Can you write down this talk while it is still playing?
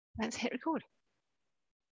Let's hit record.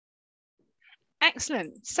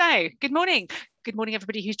 Excellent. So, good morning. Good morning,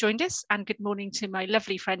 everybody who's joined us, and good morning to my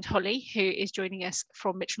lovely friend Holly, who is joining us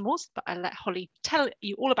from Mitchell Moores, but I'll let Holly tell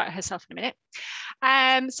you all about herself in a minute.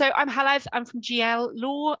 So I'm Heledd, I'm from GL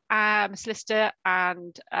Law, I'm a solicitor,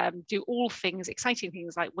 and do all things, exciting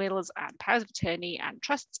things like wills and powers of attorney and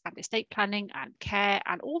trusts and estate planning and care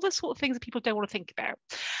and all the sort of things that people don't want to think about.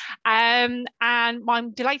 And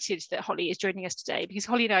I'm delighted that Holly is joining us today, because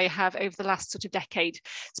Holly and I have, over the last sort of decade,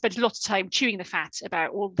 spent a lot of time chewing the fat about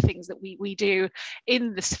all the things that we do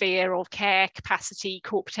in the sphere of care, capacity,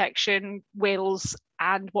 court protection, wills,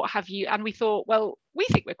 and what have you. And we thought, well, we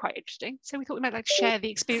think we're quite interesting, so we thought we might like to share the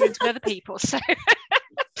experience with other people. So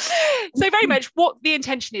very much what the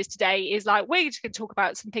intention is today is like, we're just going to talk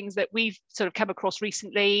about some things that we've sort of come across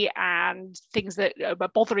recently, and things that are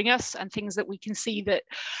bothering us, and things that we can see that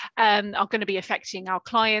are going to be affecting our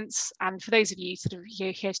clients. And for those of you sort of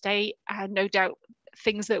here today, no doubt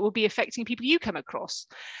things that will be affecting people you come across.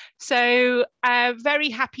 So very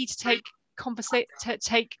happy to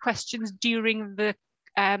take questions during the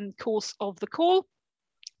course of the call.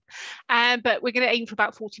 But we're going to aim for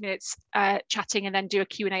about 40 minutes chatting, and then do a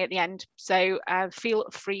Q&A at the end. So feel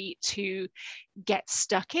free to get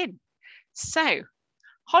stuck in. So,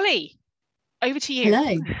 Holly, over to you.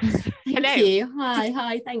 Hello. Thank you.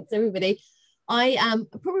 Hi. Thanks, everybody. I am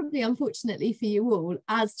probably, unfortunately for you all,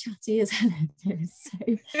 as chatty as Heledd is.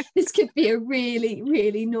 So this could be a really,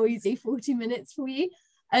 really noisy 40 minutes for you.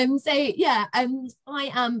 I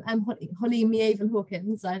am Holly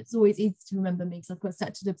Mieville-Hawkins. It's always easy to remember me because I've got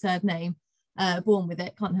such an absurd name, born with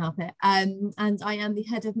it, can't help it. And I am the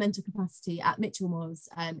head of mental capacity at Mitchell Moores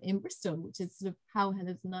in Bristol, which is sort of how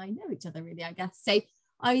Heledd and I know each other, really, I guess. So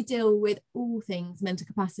I deal with all things mental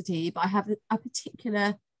capacity, but I have a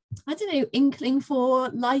particular, I don't know, inkling for,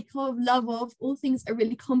 like of, love of, all things are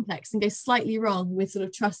really complex and go slightly wrong with sort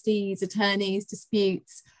of trustees, attorneys,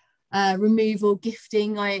 disputes, removal,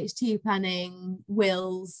 gifting, IHT planning,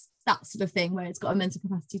 wills, that sort of thing, where it's got a mental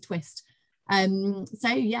capacity twist. So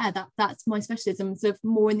yeah, that's my specialism, sort of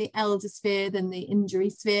more in the elder sphere than the injury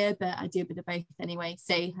sphere, but I do a bit of both anyway.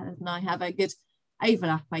 So Heledd and I have a good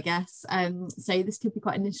overlap, I guess. So this could be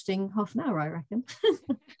quite an interesting half an hour, I reckon.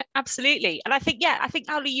 Absolutely. And I think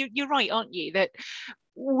Ali, you're right, aren't you, that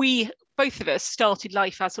we both of us started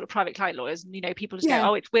life as sort of private client lawyers, and people just go,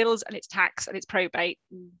 oh, it's wills and it's tax and it's probate,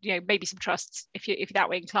 and, maybe some trusts if you're that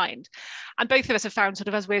way inclined. And both of us have found, sort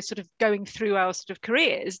of as we're sort of going through our sort of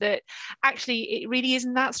careers, that actually it really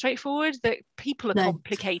isn't that straightforward, that people are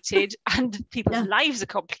complicated and people's lives are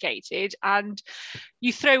complicated, and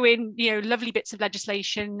you throw in lovely bits of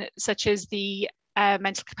legislation such as the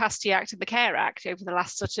Mental Capacity Act and the Care Act over the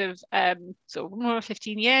last sort of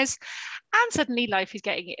 15 years, and suddenly life is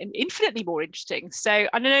getting infinitely more interesting. So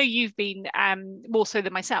I know you've been more so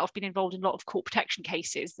than myself been involved in a lot of court protection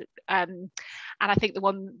cases, and I think the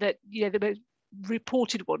one that the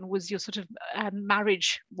reported one was your sort of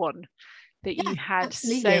marriage one that you had.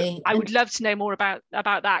 Absolutely. So I would love to know more about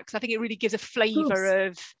that, because I think it really gives a flavour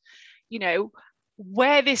of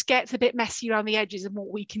where this gets a bit messy around the edges and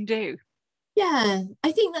what we can do. Yeah,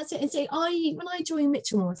 I think that's it. And so when I joined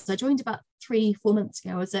Mitchell Moores, I joined about 3-4 months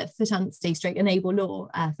ago. I was at Fertancy / Enable Law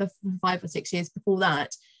for 5 or 6 years before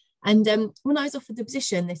that. And when I was offered the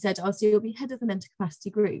position, they said, oh, so you'll be head of the mental capacity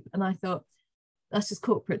group. And I thought, that's just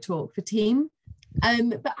corporate talk for team.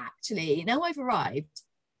 But actually, now I've arrived,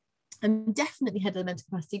 I'm definitely head of the mental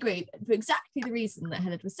capacity group for exactly the reason that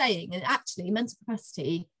Heledd was saying. And actually, mental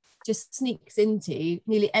capacity just sneaks into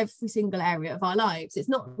nearly every single area of our lives. It's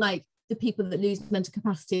not like the people that lose mental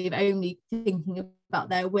capacity of only thinking about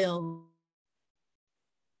their will.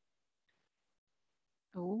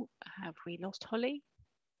 Oh, have we lost Holly?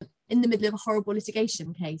 In the middle of a horrible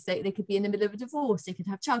litigation case, they could be in the middle of a divorce, they could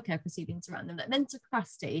have childcare proceedings around them. That mental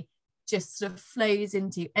capacity just sort of flows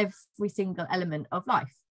into every single element of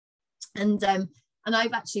life. And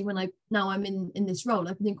I've actually, I'm in this role,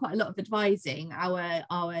 I've been doing quite a lot of advising our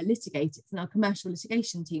litigators and our commercial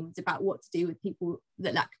litigation teams about what to do with people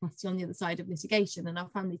that lack capacity on the other side of litigation, and our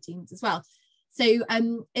family teams as well. So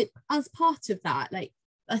as part of that, like,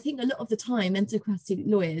 I think a lot of the time mental capacity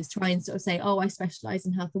lawyers try and sort of say, oh, I specialise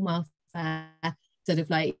in health and welfare, sort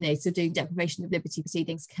of like, so doing deprivation of liberty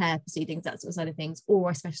proceedings, care proceedings, that sort of side of things,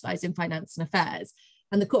 or I specialise in finance and affairs.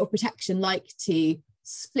 And the Court of Protection like to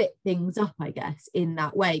split things up, I guess, in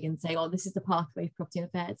that way, and say, oh, this is the pathway for property and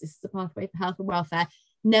affairs, this is the pathway for health and welfare,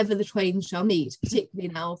 never the twain shall meet,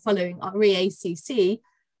 particularly now following our EACC,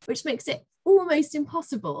 which makes it almost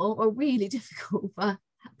impossible or really difficult for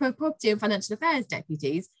property and financial affairs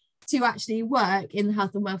deputies to actually work in the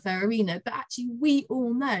health and welfare arena. But actually, we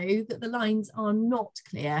all know that the lines are not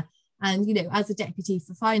clear. And, you know, as a deputy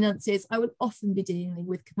for finances, I will often be dealing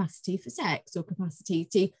with capacity for sex or capacity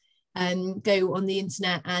to go on the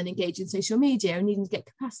internet and engage in social media and needing to get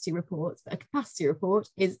capacity reports. But a capacity report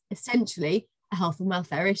is essentially a health and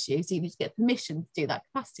welfare issue. So you need to get permission to do that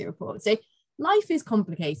capacity report. So life is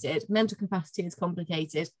complicated. Mental capacity is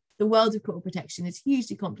complicated. The world of corporate protection is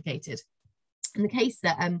hugely complicated. And the case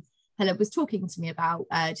that Heledd was talking to me about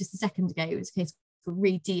just a second ago, it was a case called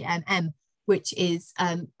ReDMM, which is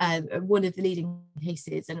one of the leading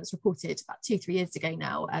cases, and it was reported about 2-3 years ago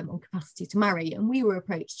now, on capacity to marry. And we were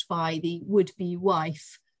approached by the would-be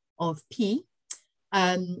wife of P,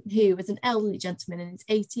 who was an elderly gentleman in his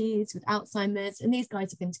 80s with Alzheimer's, and these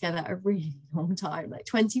guys have been together a really long time, like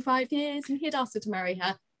 25 years, and he had asked her to marry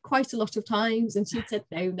her quite a lot of times, and she'd said,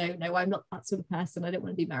 no, I'm not that sort of person, I don't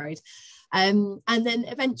want to be married. And then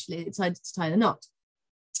eventually they decided to tie the knot.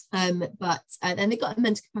 But then they got a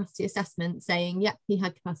mental capacity assessment saying, yeah, he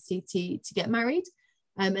had capacity to get married.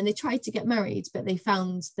 And they tried to get married, but they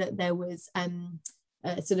found that there was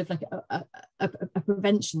sort of like a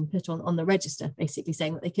prevention put on the register, basically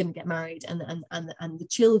saying that they couldn't get married. And the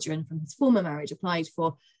children from his former marriage applied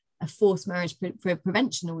for a forced marriage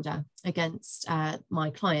prevention order against my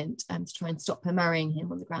client to try and stop her marrying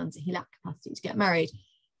him on the grounds that he lacked capacity to get married.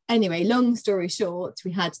 Anyway, long story short,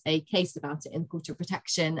 we had a case about it in the Court of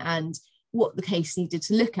Protection, and what the case needed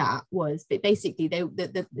to look at was basically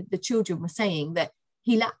the children were saying that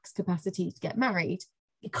he lacks capacity to get married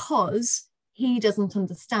because he doesn't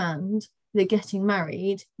understand that getting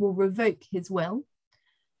married will revoke his will,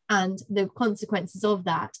 and the consequences of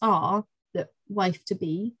that are that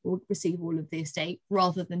wife-to-be will receive all of the estate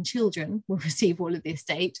rather than children will receive all of the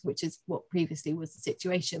estate, which is what previously was the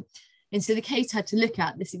situation. And so the case had to look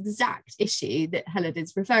at this exact issue that Heledd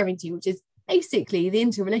is referring to, which is basically the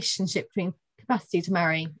interrelationship between capacity to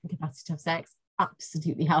marry and capacity to have sex,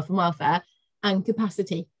 absolutely health and welfare, and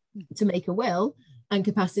capacity to make a will, and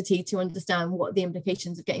capacity to understand what the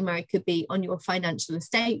implications of getting married could be on your financial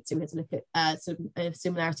estate. So we had to look at sort of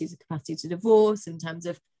similarities of capacity to divorce in terms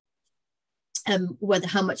of whether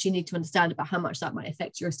how much you need to understand about how much that might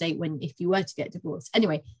affect your estate if you were to get divorced.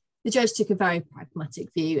 Anyway, the judge took a very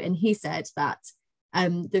pragmatic view, and he said that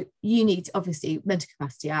you need, obviously, Mental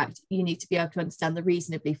Capacity Act, you need to be able to understand the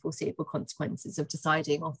reasonably foreseeable consequences of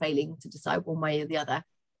deciding or failing to decide one way or the other,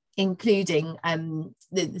 including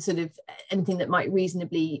the sort of anything that might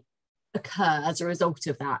reasonably occur as a result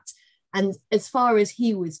of that. And as far as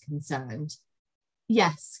he was concerned,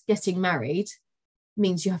 yes, getting married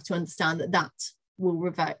means you have to understand that will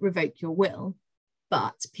revoke your will,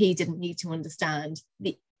 but P didn't need to understand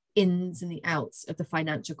the ins and the outs of the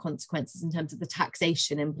financial consequences in terms of the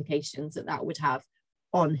taxation implications that would have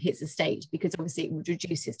on his estate, because obviously it would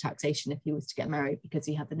reduce his taxation if he was to get married, because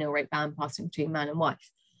he had the nil rate ban passing between man and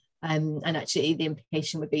wife. And actually the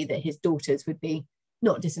implication would be that his daughters would be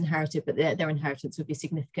not disinherited, but their inheritance would be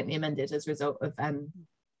significantly amended as a result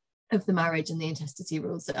of the marriage and the intestacy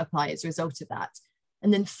rules that apply as a result of that.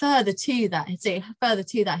 And then further to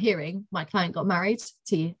that hearing, my client got married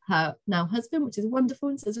to her now husband, which is wonderful.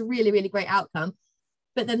 And so it's a really, really great outcome.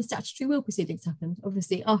 But then the statutory will proceedings happened,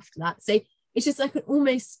 obviously, after that. So it's just like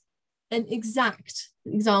almost an exact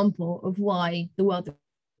example of why the world that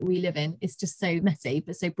we live in is just so messy,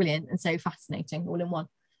 but so brilliant and so fascinating all in one.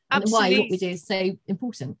 And why what we do is so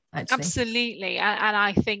important, actually. Absolutely. And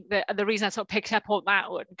I think that the reason I sort of picked up on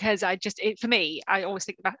that one, because for me, I always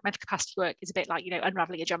think that mental capacity work is a bit like,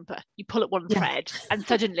 unraveling a jumper. You pull at one thread and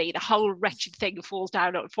suddenly the whole wretched thing falls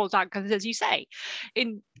down, because as you say,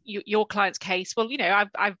 in your client's case, well,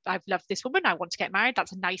 I've loved this woman, I want to get married.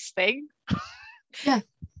 That's a nice thing. Yeah.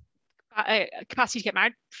 Capacity to get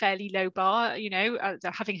married, fairly low bar,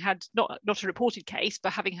 having had not a reported case,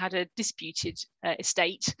 but having had a disputed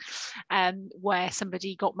estate where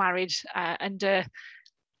somebody got married under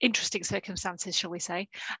interesting circumstances, shall we say.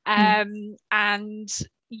 And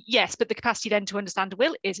yes, but the capacity then to understand a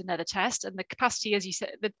will is another test, and the capacity, as you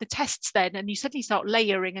said, the tests then, and you suddenly start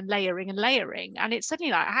layering and layering and layering, and it's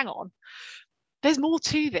suddenly like, hang on, there's more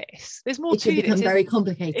to this. It can become very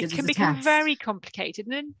complicated. It can become very complicated.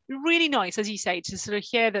 And then really nice, as you say, to sort of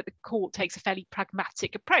hear that the court takes a fairly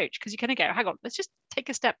pragmatic approach, because you kind of go, hang on, let's just take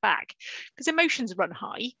a step back, because emotions run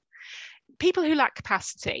high. People who lack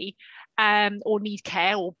capacity or need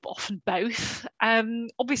care, or often both,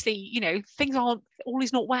 obviously, things aren't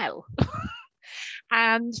always not well.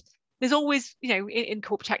 And there's always, in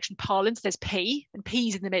court protection parlance, there's P, and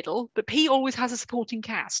P's in the middle, but P always has a supporting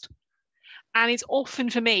cast. And it's often,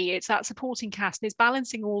 for me, it's that supporting cast, and it's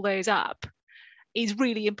balancing all those up. is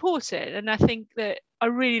really important. And I think that I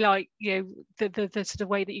really like, the sort of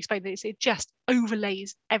way that you explain this. It just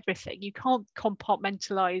overlays everything. You can't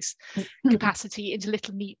compartmentalize capacity into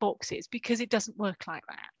little neat boxes, because it doesn't work like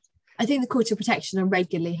that. I think the Court of Protection are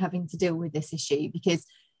regularly having to deal with this issue because,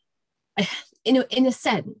 in a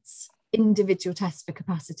sense, individual tests for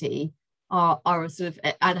capacity are a sort of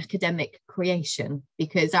an academic creation,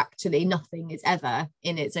 because actually nothing is ever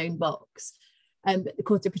in its own box. But the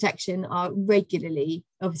Court of Protection are regularly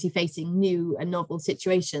obviously facing new and novel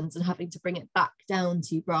situations and having to bring it back down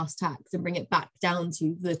to brass tacks and bring it back down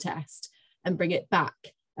to the test and bring it back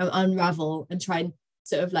and unravel and try and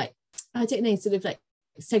sort of like, I don't know, sort of like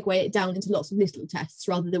segue it down into lots of little tests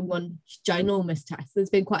rather than one ginormous test. There's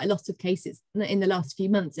been quite a lot of cases in the last few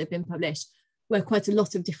months that have been published where quite a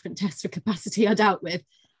lot of different tests for capacity are dealt with,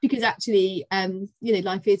 because actually,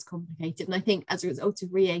 life is complicated. And I think as a result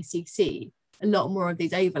of re-ACC, a lot more of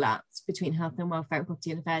these overlaps between health and welfare and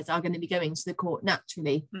property and affairs are going to be going to the court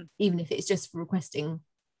naturally, even if it's just for requesting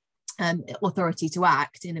authority to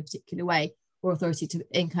act in a particular way or authority to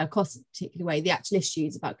incur costs in a particular way. The actual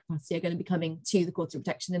issues about capacity are going to be coming to the Court of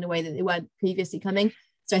Protection in a way that they weren't previously coming.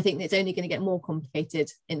 So I think it's only going to get more complicated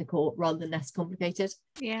in the court rather than less complicated.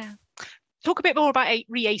 Yeah. Talk a bit more about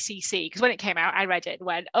re-ACC, because when it came out, I read it and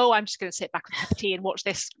went, oh, I'm just going to sit back with a cup of tea and watch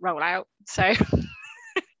this roll out. So I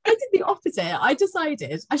did the opposite. I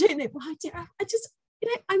decided, I don't know why, I just,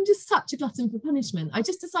 I'm just such a glutton for punishment. I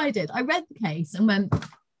just decided, I read the case and went,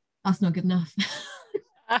 that's not good enough.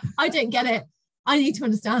 I don't get it. I need to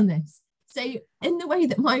understand this. So in the way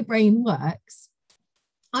that my brain works,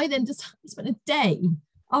 I then just spent a day.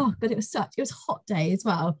 Oh God, it was a hot day as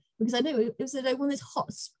well, because I know it was like one of those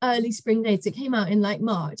hot early spring days. It came out in like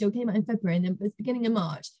March, or it came out in February, and then it was beginning of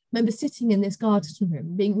March. I remember sitting in this garden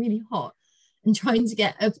room being really hot and trying to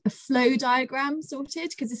get a flow diagram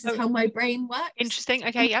sorted, because this is how my brain works. Interesting.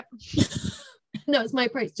 Okay, yep. No, it's my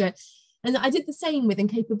approach to it. And I did the same with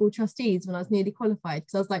incapable trustees when I was nearly qualified,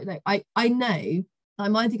 because I was like, I know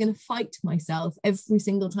I'm either going to fight myself every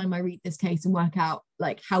single time I read this case and work out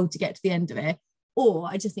like how to get to the end of it, or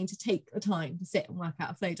I just need to take the time to sit and work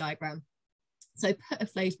out a flow diagram. So I put a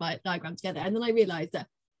flow diagram together, and then I realised that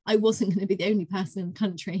I wasn't going to be the only person in the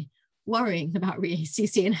country worrying about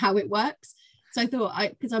re-ACC and how it works. So I thought,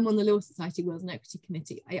 because I'm on the Law Society Wills and Equity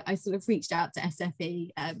Committee, I sort of reached out to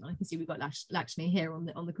SFE. I can see we've got Lakshmi here on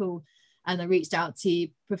the call, and I reached out to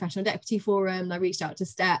Professional Deputy Forum, and I reached out to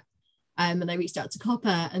STEP, and I reached out to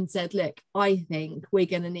COPPA and said, look, I think we're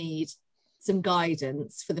going to need some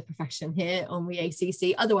guidance for the profession here on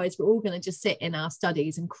re-ACC. Otherwise, we're all going to just sit in our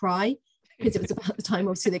studies and cry, because it was about the time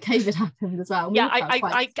obviously that COVID happened as well. Yeah,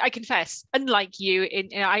 I confess, unlike you,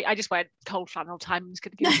 I just went cold flannel time. I'm just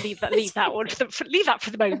going to leave that for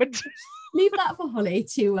the moment. Leave that for Holly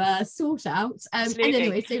to sort out. And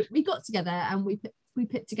anyway, so we got together and we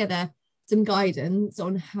put together some guidance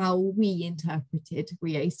on how we interpreted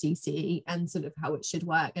re-ACC and sort of how it should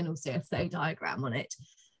work, and also a flow diagram on it.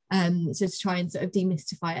 So to try and sort of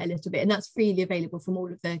demystify it a little bit, and that's freely available from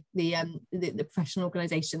all of the professional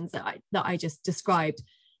organisations that I just described.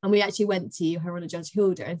 And we actually went to Her Honour Judge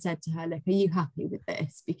Hilda and said to her, look, are you happy with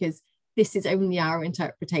this? Because this is only our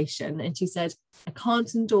interpretation. And she said, I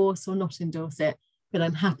can't endorse or not endorse it, but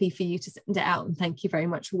I'm happy for you to send it out, and thank you very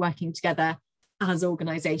much for working together as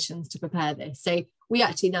organisations to prepare this. So we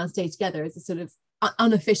actually now stay together as a sort of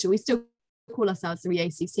unofficial, we still call ourselves the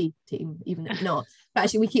re-ACC team, even if not, but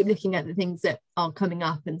actually we keep looking at the things that are coming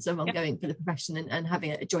up and sort of ongoing for the profession, and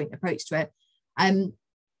having a joint approach to it.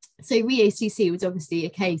 So re-ACC was obviously a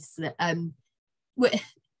case that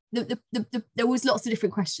there was lots of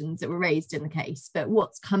different questions that were raised in the case, but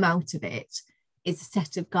what's come out of it is a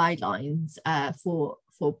set of guidelines for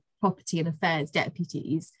property and affairs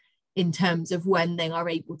deputies in terms of when they are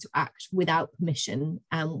able to act without permission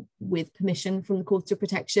and with permission from the Court of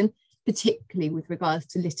Protection, particularly with regards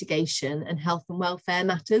to litigation and health and welfare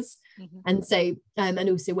matters. Mm-hmm. And so, and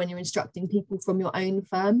also when you're instructing people from your own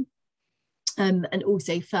firm, and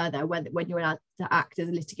also further when you're allowed to act as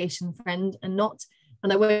a litigation friend and not.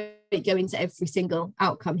 And I won't go into every single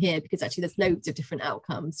outcome here, because actually there's loads of different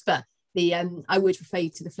outcomes, but I would refer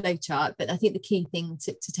you to the flowchart. But I think the key thing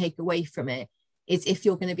to take away from it is, if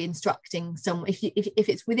you're going to be instructing someone, if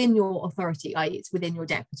it's within your authority, i.e. it's within your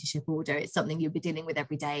deputyship order, it's something you'll be dealing with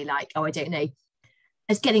every day, like, I don't know,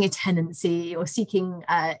 as getting a tenancy or seeking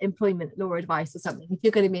employment law advice or something. If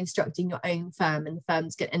you're going to be instructing your own firm, and the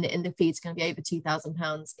firm's and the fees are going to be over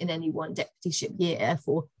 £2,000 in any one deputyship year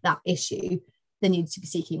for that issue, then you need to be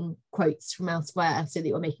seeking quotes from elsewhere, so that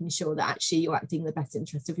you're making sure that actually you're acting in the best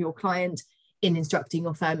interest of your client in instructing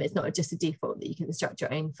your firm. It's not just a default that you can instruct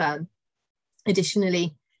your own firm.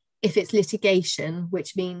 Additionally, if it's litigation,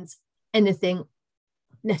 which means anything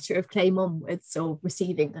letter of claim onwards or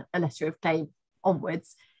receiving a letter of claim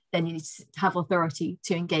onwards, then you need to have authority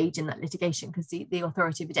to engage in that litigation, because the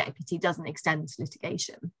authority of a deputy doesn't extend to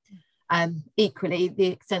litigation. Equally,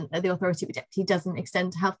 the authority of a deputy doesn't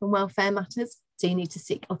extend to health and welfare matters. So you need to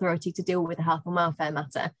seek authority to deal with a health and welfare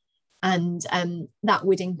matter. And that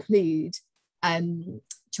would include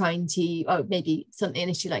trying to, maybe an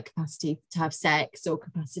issue like capacity to have sex, or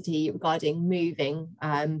capacity regarding moving,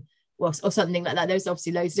 or something like that. There's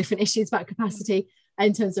obviously loads of different issues about capacity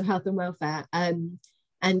in terms of health and welfare.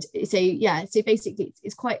 And so basically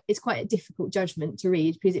it's quite a difficult judgment to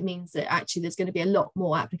read, because it means that actually there's going to be a lot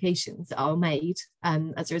more applications that are made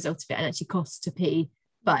as a result of it, and actually costs to P.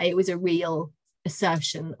 But it was a real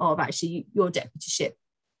assertion of actually your deputyship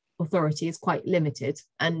authority is quite limited,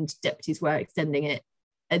 and deputies were extending it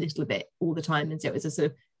a little bit all the time. And so it was a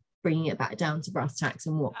sort of bringing it back down to brass tacks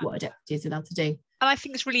and what a deputy is allowed to do. And I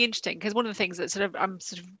think it's really interesting, because one of the things that I'm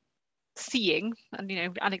seeing, and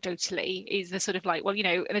anecdotally, is the sort of like, well,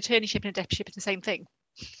 an attorneyship and a deputyship is the same thing.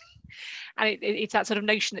 And it's that sort of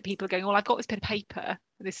notion that people are going, well, I've got this bit of paper,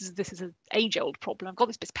 this is an age-old problem, I've got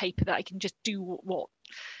this bit of paper that I can just do what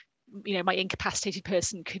my incapacitated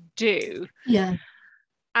person could do. Yeah.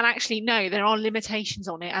 And actually, no, there are limitations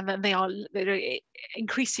on it, and then there are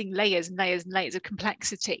increasing layers and layers and layers of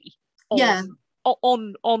complexity on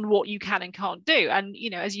what you can and can't do. And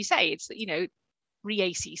as you say, it's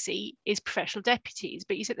re-ACC is professional deputies,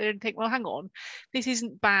 but you sit there and think, well, hang on, this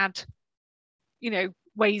isn't bad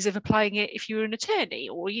ways of applying it if you're an attorney,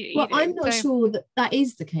 or I'm not sure that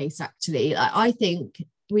is the case, actually. I think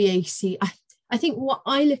re-ACC, I think what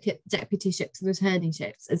I look at deputyships and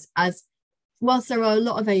attorneyships as whilst there are a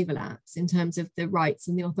lot of overlaps in terms of the rights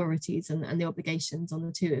and the authorities and the obligations on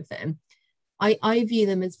the two of them, I view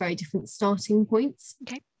them as very different starting points.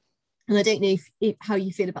 Okay. And I don't know if how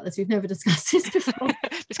you feel about this. We've never discussed this before.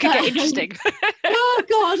 This could get interesting. Oh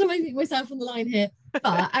God, I'm putting myself on the line here. But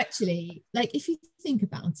actually, like, if you think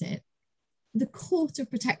about it, the Court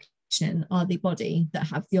of Protection are the body that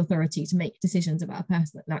have the authority to make decisions about a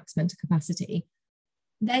person that lacks mental capacity.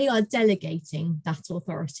 They are delegating that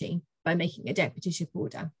authority by making a deputyship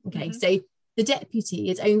order. Okay, Mm-hmm. So the deputy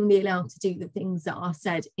is only allowed to do the things that are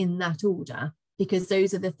said in that order, because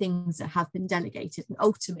those are the things that have been delegated. And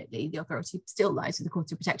ultimately, the authority still lies with the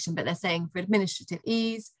Court of Protection, but they're saying for administrative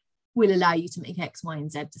ease, we'll allow you to make X, Y,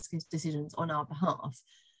 and Z decisions on our behalf,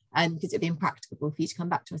 because it'd be impracticable for you to come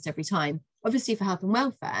back to us every time. Obviously, for health and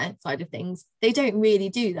welfare side of things, they don't really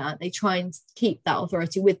do that. They try and keep that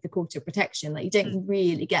authority with the Court of Protection. Like, you don't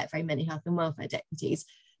really get very many health and welfare deputies,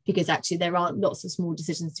 because actually there are lots of small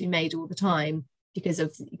decisions to be made all the time, because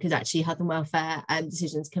actually health and welfare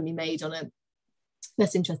decisions can be made on a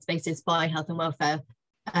best interest basis by health and welfare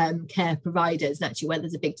care providers. And actually, when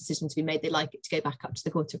there's a big decision to be made, they like it to go back up to the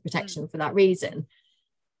Court of Protection for that reason.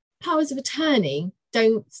 Powers of attorney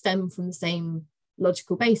don't stem from the same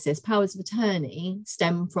logical basis. Powers of attorney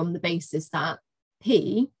stem from the basis that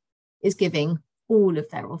P is giving all of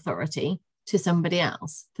their authority to somebody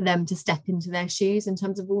else for them to step into their shoes in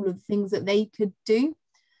terms of all of the things that they could do.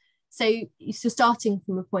 So you're starting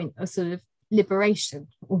from a point of sort of liberation,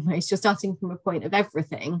 almost. You're starting from a point of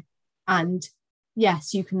everything, and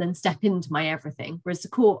yes, you can then step into my everything, whereas the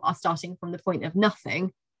court are starting from the point of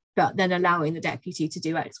nothing, but then allowing the deputy to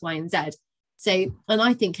do X, Y, and Z. So, and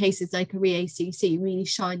I think cases like a re-ACC really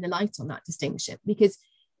shine the light on that distinction, because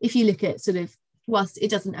if you look at sort of, whilst it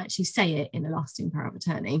doesn't actually say it in a lasting power of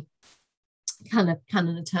attorney, can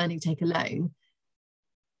an attorney take a loan?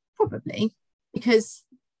 Probably, because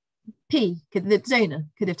the donor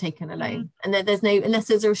could have taken a loan, and then unless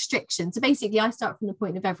there's a restriction. So basically, I start from the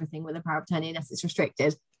point of everything with a power of attorney unless it's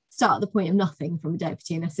restricted. Start at the point of nothing from a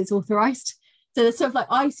deputy unless it's authorised. So they're sort of like,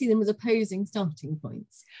 I see them as opposing starting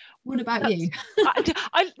points. What about you? No, do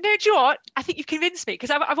you know what? I think you've convinced me, because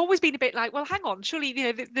I've always been a bit like, well, hang on, surely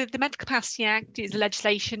the Mental Capacity Act is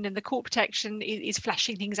legislation, and the court protection is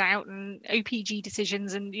fleshing things out, and OPG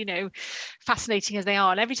decisions, and fascinating as they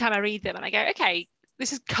are. And every time I read them, and I go, okay,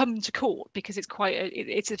 this has come to court because it's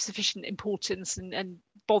it's of sufficient importance and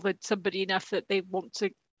bothered somebody enough that they want to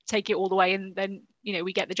take it all the way, and then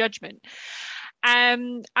we get the judgment.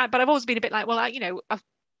 But I've always been a bit like, well, I've,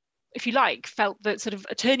 if you like, felt that sort of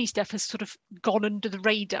attorney stuff has sort of gone under the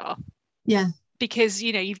radar. Yeah. Because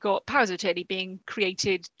you've got powers of attorney being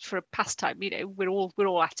created for a pastime. We're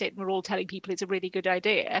all at it, and we're all telling people it's a really good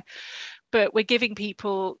idea, but we're giving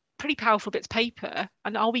people pretty powerful bits of paper,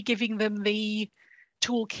 and are we giving them the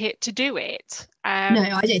toolkit to do it? No,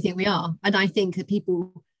 I don't think we are. And I think that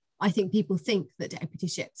people I think people think that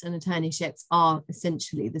deputyships and attorneyships are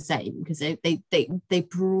essentially the same, because they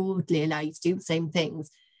broadly allow you to do the same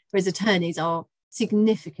things, whereas attorneys are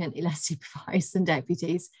significantly less supervised than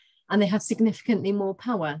deputies, and they have significantly more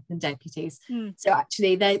power than deputies. So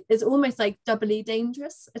actually there's almost like doubly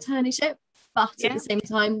dangerous attorneyship, but at the same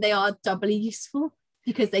time they are doubly useful,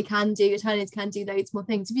 because attorneys can do loads more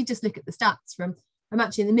things. If you just look at the stats I'm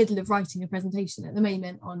actually in the middle of writing a presentation at the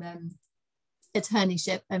moment on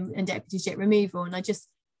attorneyship and deputyship removal, and I just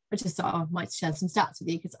thought I might share some stats with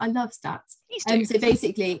you, because I love stats. So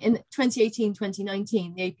basically in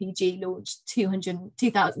 2018-2019 the APG launched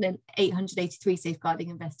 2,883 safeguarding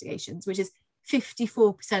investigations, which is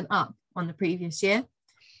 54% up on the previous year,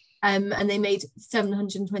 and they made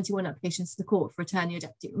 721 applications to the court for attorney or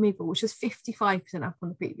deputy removal, which was 55% up on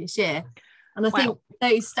the previous year. And I think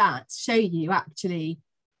those stats show you actually,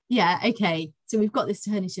 so we've got this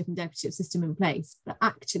attorneyship and deputyship system in place, but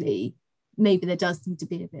actually maybe there does need to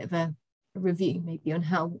be a bit of a review maybe on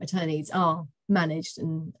how attorneys are managed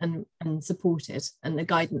and supported, and the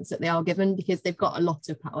guidance that they are given, because they've got a lot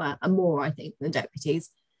of power, and more I think than deputies,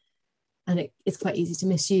 and it's quite easy to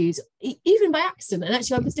misuse even by accident. And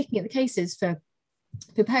actually I was looking at the cases for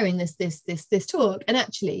preparing this talk, and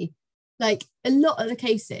actually like a lot of the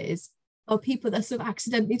cases are people that are sort of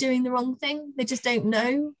accidentally doing the wrong thing. They just don't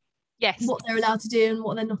know what they're allowed to do and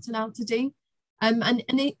what they're not allowed to do. And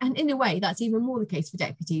in a way, that's even more the case for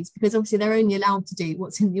deputies, because obviously they're only allowed to do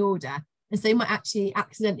what's in the order. And so they might actually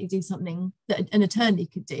accidentally do something that an attorney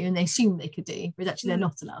could do, and they assume they could do, but actually they're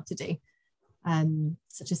not allowed to do,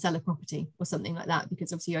 such as sell a property or something like that,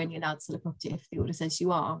 because obviously you're only allowed to sell a property if the order says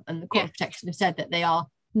you are. And the Court of Protection have said that they are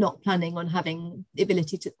not planning on having the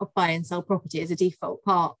ability to buy and sell property as a default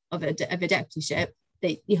part of a deputyship.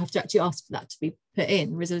 You have to actually ask for that to be put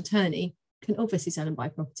in, whereas an attorney can obviously sell and buy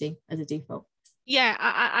property as a default.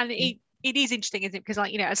 It is interesting, isn't it? Because,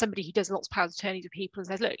 like, as somebody who does lots of power of attorney to people and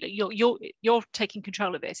says, look, you're taking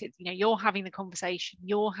control of this. It's, you're having the conversation,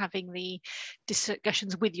 you're having the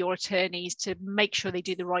discussions with your attorneys to make sure they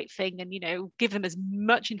do the right thing, and give them as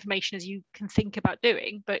much information as you can think about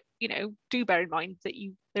doing. But do bear in mind that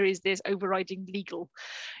there is this overriding legal,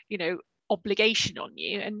 obligation on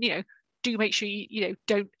you, and do make sure you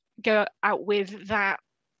don't go out with that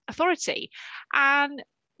authority. And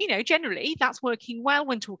generally that's working well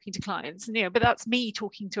when talking to clients, but that's me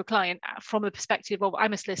talking to a client from the perspective of,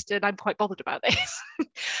 I'm a solicitor and I'm quite bothered about this.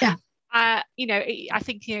 I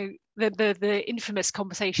think the infamous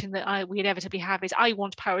conversation that we inevitably have is, I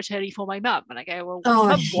want power attorney for my mum, and I go, well,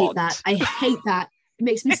 I hate that. It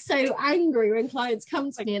makes me so angry when clients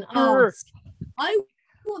come to me and ask, I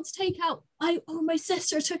want to take out, my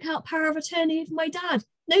sister took out power of attorney for my dad.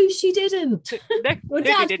 No, she didn't. Your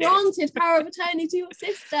dad granted power of attorney to your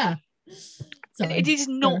sister. Sorry. It is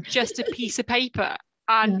not just a piece of paper.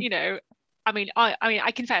 And I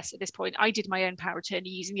confess at this point, I did my own power of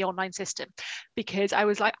attorney using the online system, because I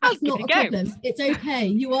was like, that's not a problem. It's okay.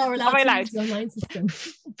 You are allowed to use the online system.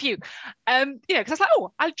 Phew. Because I was like,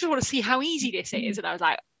 I just want to see how easy this is, and I was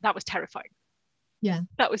like, that was terrifying. Yeah,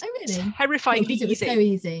 that was terrifyingly easy. It was so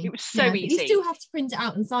easy. It was so easy. You still have to print it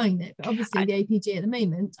out and sign it, but obviously the APG at the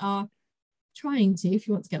moment are trying to, if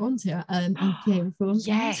you want to get onto it, LPA reform.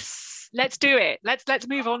 Yes, let's do it. Let's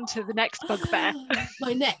move on to the next bugbear.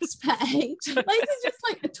 My next page. This is just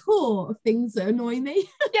like a tour of things that annoy me.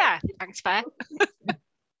 Yeah, thanks, fair.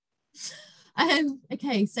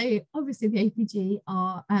 Okay, so obviously the APG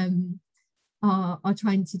are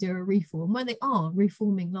trying to do a reform, where they are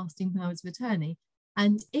reforming lasting powers of attorney.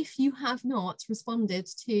 And if you have not responded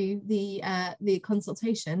to the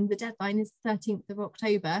consultation, the deadline is 13th of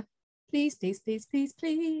October. Please,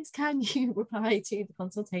 can you reply to the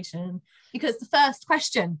consultation? Because the first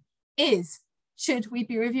question is, should we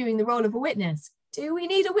be reviewing the role of a witness? Do we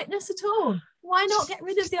need a witness at all? Why not get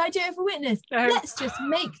rid of the idea of a witness? Let's just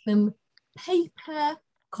make them paper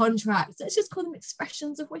contracts. Let's just call them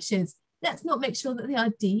expressions of wishes. Let's not make sure that they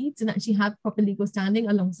are deeds and actually have proper legal standing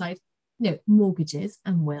alongside mortgages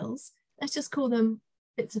and wills. Let's just call them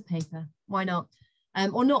bits of paper. Why not?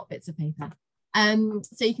 Or not bits of paper.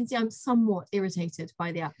 So you can see I'm somewhat irritated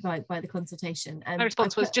by the consultation. My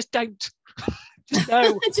response was, just don't.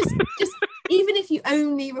 No. just even if you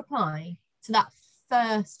only reply to that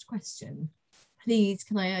first question, please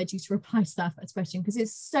can I urge you to reply to that first question, because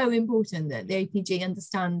it's so important that the APG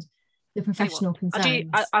understand the professional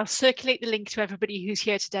concerns. I'll circulate the link to everybody who's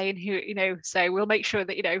here today, and who so we'll make sure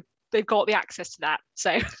that they've got the access to that.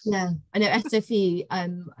 So yeah, I know SFE,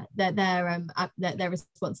 their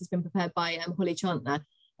response has been prepared by Holly Chandler,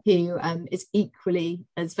 who is equally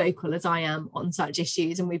as vocal as I am on such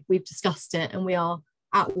issues, and we've discussed it, and we are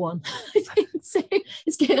at one. I think so.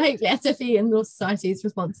 It's good. Hopefully SFE and Law Society's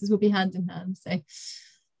responses will be hand in hand. So,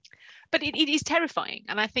 but it is terrifying,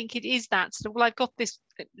 and I think it is that sort of, well, I've got this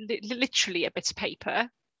literally a bit of paper,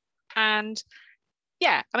 and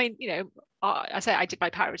yeah, I mean, you know, I say I did my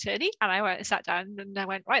power of attorney, and I sat down and I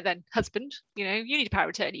went, right then, husband, you know, you need a power of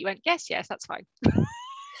attorney. You went, yes, that's fine.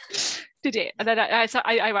 Did it, and then I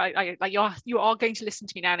like, you are going to listen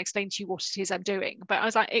to me now and explain to you what it is I'm doing. But I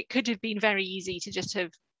was like, it could have been very easy to just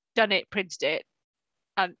have done it, printed it,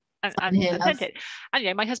 and sent it. And you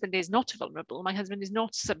know, my husband is not vulnerable. My husband is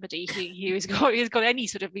not somebody who has got any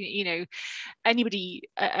sort of, you know, anybody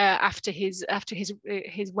after his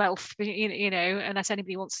wealth, you know, unless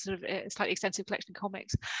anybody wants sort of a slightly extensive collection of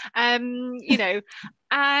comics, you know.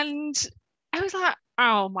 And I was like,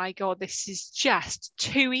 oh my God, this is just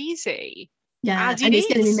too easy. Yeah, and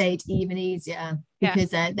it's going to be made even easier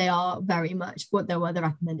because they are very much, what the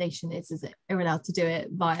recommendation is that they're allowed to do it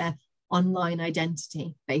via online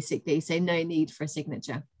identity, basically. So no need for a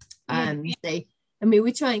signature.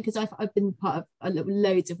 We're trying, because I've been part of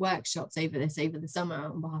loads of workshops over the summer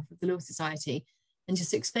on behalf of the Law Society, and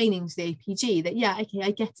just explaining to the APG that, yeah, okay,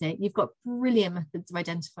 I get it. You've got brilliant methods of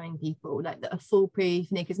identifying people, like that are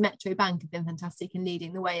foolproof, you know, because Metro Bank have been fantastic in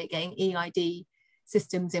leading the way at getting EID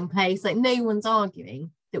systems in place. Like, no one's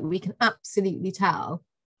arguing that we can absolutely tell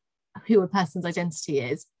who a person's identity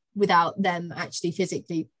is without them actually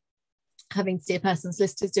physically having to see a person's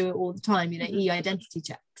solicitors do it all the time, you know, e-identity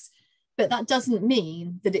checks. But that doesn't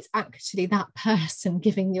mean that it's actually that person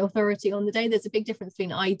giving the authority on the day. There's a big difference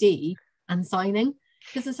between ID and signing,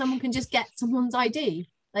 because someone can just get someone's ID.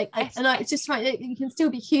 It's just right, you can still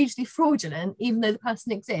be hugely fraudulent even though the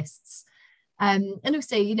person exists. And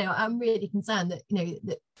also, you know, I'm really concerned that, you know,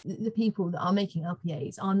 that the people that are making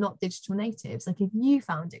LPAs are not digital natives. Like, if you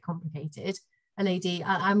found it complicated, a lady,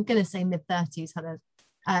 I'm going to say mid-30s, Heledd,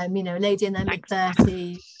 you know, a lady in their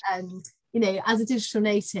mid-30s, you know, as a digital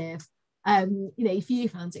native, you know, if you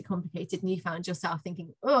found it complicated and you found yourself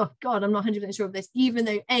thinking, oh God, I'm not 100% sure of this, even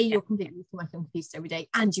though you're completely working on computers every day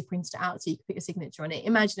and you printed it out so you could put your signature on it.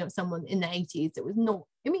 Imagine it was someone in the 80s that was not,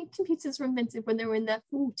 I mean, computers were invented when they were in their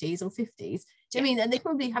 40s or 50s. Do you know what I mean? And they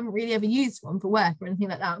probably haven't really ever used one for work or anything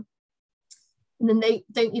like that. And then they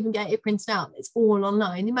don't even get it printed out. It's all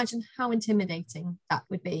online. Imagine how intimidating that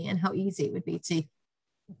would be and how easy it would be to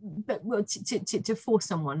force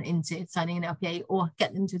someone into signing an LPA or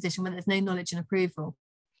get them to a position where there's no knowledge and approval.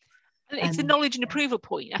 It's the knowledge and approval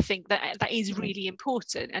point. I think that is really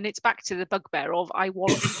important, and it's back to the bugbear of I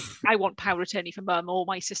want power of attorney for mum, or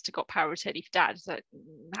my sister got power of attorney for dad. So,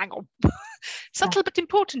 hang on, subtle but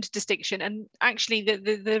important distinction. And actually,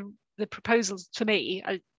 the proposals for me,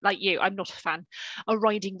 like you, I'm not a fan, are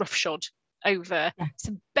riding roughshod over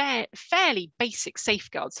some fairly basic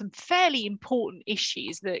safeguards, some fairly important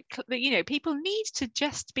issues that you know, people need to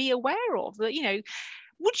just be aware of. That, you know,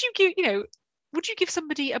 would you give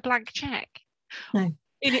somebody a blank check? No.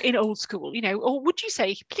 In old school, you know, or would you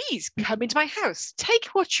say, please come into my house, take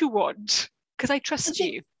what you want, because I trust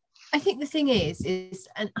you? I think the thing is,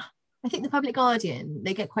 and I think the public guardian,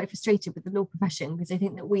 they get quite frustrated with the law profession because they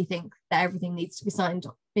think that we think that everything needs to be signed,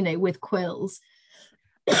 you know, with quills.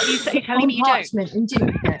 You're telling me you don't? And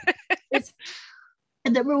duplicate.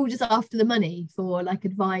 And that we're all just after the money for like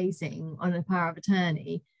advising on a power of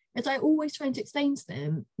attorney. As I always trying to explain to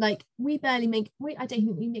them, like, I don't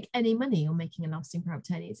think we make any money on making a lasting power of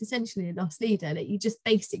attorney. It's essentially a loss leader that you just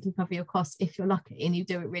basically cover your costs if you're lucky and you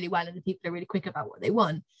do it really well and the people are really quick about what they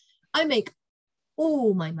want. I make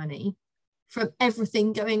all my money from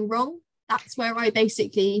everything going wrong. That's where I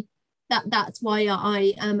basically, that's why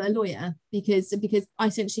I am a lawyer, because I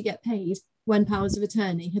essentially get paid when powers of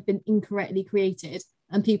attorney have been incorrectly created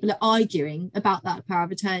and people are arguing about that power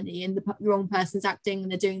of attorney and the wrong person's acting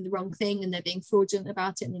and they're doing the wrong thing and they're being fraudulent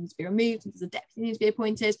about it and they need to be removed and there's a deputy needs to be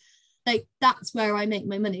appointed. Like, that's where I make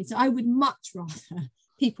my money. So I would much rather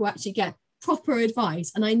people actually get proper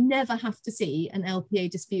advice and I never have to see an LPA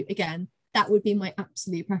dispute again. That would be my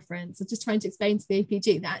absolute preference. I'm just trying to explain to the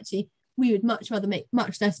APG that actually we would much rather make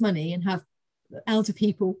much less money and have elder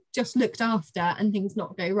people just looked after and things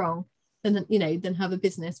not go wrong than, you know, than have a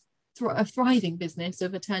business, a thriving business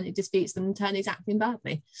of attorney disputes and attorneys acting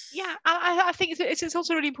badly. Yeah, I think it's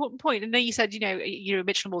also a really important point. And then you said, you know, you're at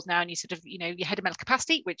Mitchell & Moores now and you sort of, you know, you head of mental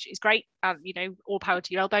capacity, which is great, and, you know, all power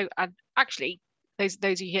to your elbow. And actually, those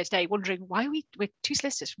of you here today wondering why we're two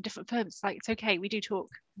solicitors from different firms. Like, it's okay, we do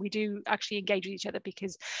talk, we do actually engage with each other,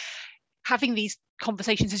 because having these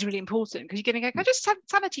conversations is really important, because you're going to go, can I just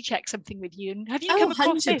sanity check something with you? And have you come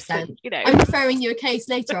across 100%. This? You know, I'm referring you a case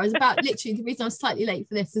later. I was about, literally, the reason I was slightly late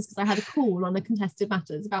for this is because I had a call on a contested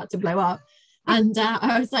matter that's about to blow up. And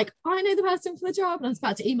I was like, I know the person for the job, and I was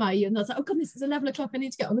about to email you, and I was like, oh goodness, it's 11 o'clock, I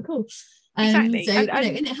need to get on the call. Exactly. So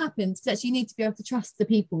and it happens, because actually you need to be able to trust the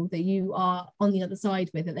people that you are on the other side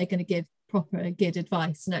with, that they're going to give proper good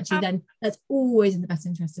advice. And actually then that's always in the best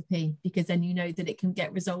interest of P, because then you know that it can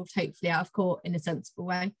get resolved hopefully out of court in a sensible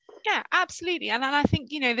way. Yeah, absolutely. And I think,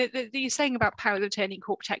 you're saying about power of attorney,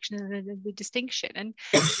 court protection, and the distinction. And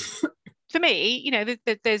for me,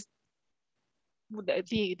 there's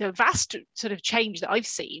the vast sort of change that I've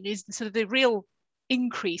seen is the sort of the real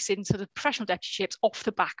increase in sort of professional deputyships off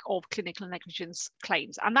the back of clinical negligence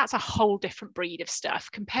claims. And that's a whole different breed of stuff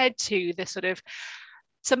compared to the sort of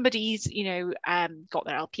somebody's, got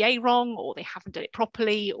their LPA wrong, or they haven't done it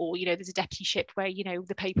properly, or, there's a deputyship where,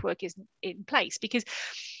 the paperwork isn't in place. Because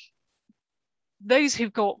those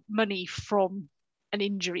who've got money from an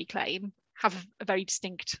injury claim have a very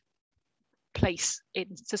distinct place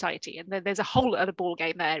in society, and there's a whole other ball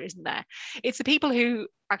game there, isn't there? It's the people who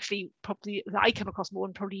actually probably, that I come across more,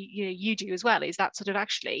 and probably you do as well, is that sort of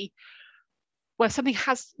actually where something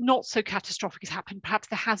has not so catastrophic has happened. Perhaps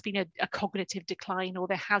there has been a cognitive decline, or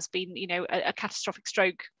there has been a catastrophic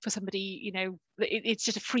stroke for somebody. It's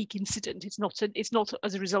just a freak incident. It's not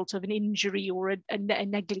as a result of an injury or a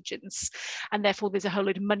negligence, and therefore there's a whole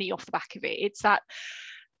load of money off the back of it. It's that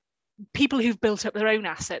people who've built up their own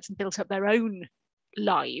assets and built up their own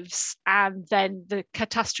lives, and then the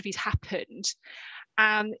catastrophes happened,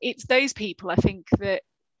 and it's those people, I think,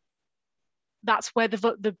 that's where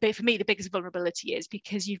for me the biggest vulnerability is,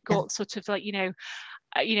 because you've got sort of like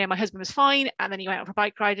my husband was fine, and then he went out for a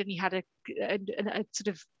bike ride and he had a sort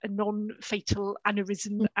of a non-fatal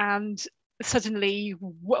aneurysm, and suddenly,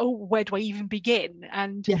 where do I even begin?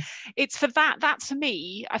 And it's for that's for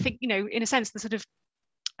me, I think, in a sense, the sort of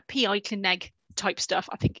PI clin-neg type stuff,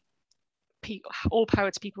 I think all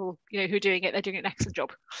power to people who are doing it. They're doing an excellent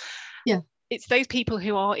job. It's those people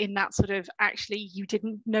who are in that sort of, actually, you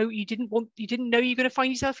didn't know you're going to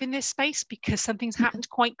find yourself in this space because something's happened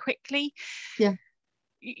quite quickly.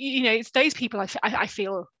 It's those people I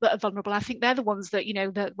feel that are vulnerable. I think they're the ones that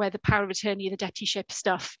where the power of attorney, the deputyship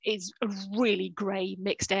stuff is a really grey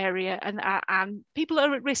mixed area, and people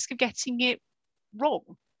are at risk of getting it wrong.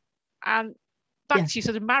 And back to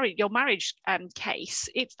sort of your marriage case,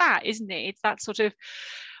 it's that, isn't it? It's that sort of,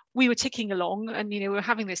 we were ticking along, and we were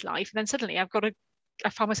having this life, and then suddenly I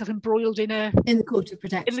found myself embroiled in the court of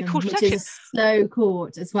protection, which is a slow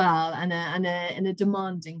court as well, and a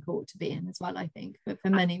demanding court to be in as well, I think, but for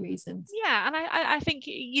many reasons. And I think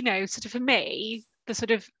sort of for me, the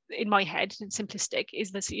sort of, in my head, and simplistic,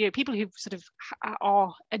 is this, people who sort of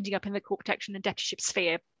are ending up in the court protection and deputyship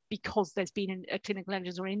sphere because there's been a clinical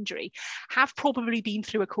negligence or injury, have probably been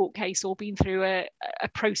through a court case or been through a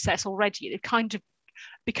process already. They've kind of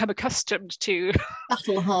become accustomed to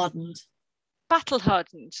battle hardened.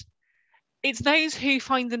 It's those who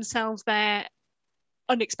find themselves there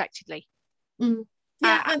unexpectedly.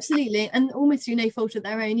 Absolutely, and almost through no fault of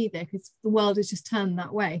their own either, because the world has just turned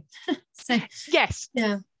that way. And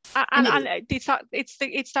it's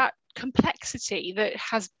that complexity that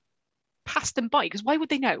has passed them by, because why would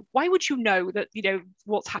they know? Why would you know that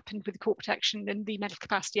what's happened with the Court Protection and the Medical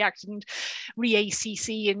Capacity Act and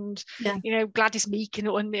re-ACC and Gladys Meek and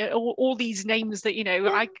all these names that you and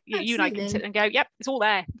I can sit and go, yep, it's all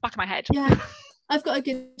there, back of my head. I've got a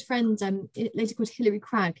good friend, a lady called Hilary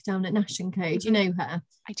Cragg down at Nash & Co. Do you know her?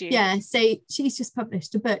 I do. So she's just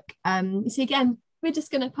published a book. So again, we're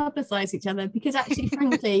just going to publicise each other, because actually,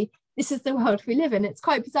 frankly, this is the world we live in. It's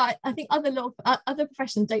quite bizarre. I think other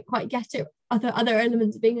professions don't quite get it. Other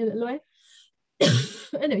elements of being a lawyer.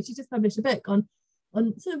 Anyway, she just published a book on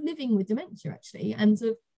sort of living with dementia, actually, and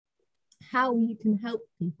sort of how you can help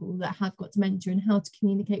people that have got dementia and how to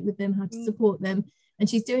communicate with them, how to support them. And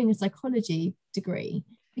she's doing a psychology degree,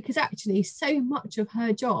 because actually so much of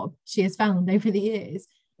her job she has found over the years,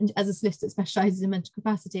 and as a solicitor that specialises in mental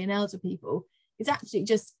capacity and elder people, is actually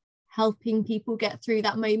just helping people get through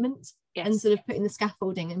that moment and sort of putting the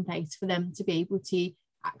scaffolding in place for them to be able to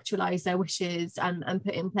actualise their wishes and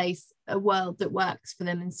put in place a world that works for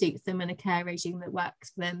them and suits them, and a care regime that works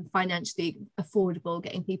for them, financially affordable,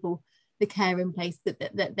 getting people the care in place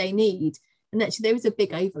that they need. And actually there was a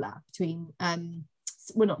big overlap between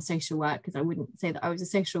not social work, because I wouldn't say that I was a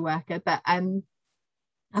social worker, but I've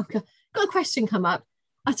got a question come up.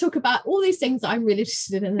 I talk about all these things that I'm really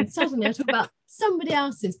interested in, and suddenly I talk about somebody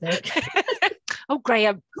else's book. Oh,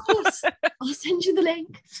 Graham. Of course, I'll send you the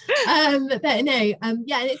link. But no, and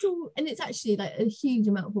it's actually like a huge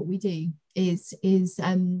amount of what we do is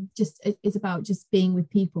about just being with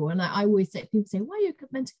people. And I always say, people say, why are you a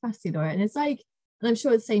mental capacity lawyer? And it's like, and I'm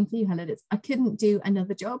sure it's the same for you, Heledd, I couldn't do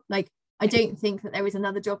another job. Like, I don't think that there is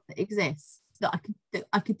another job that exists that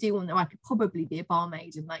I could do one. That I could probably be a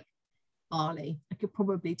barmaid in like Bali. I could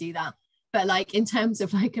probably do that. But like in terms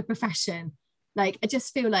of like a profession, like I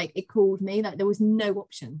just feel like it called me. Like there was no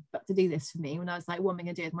option but to do this for me when I was like, what am I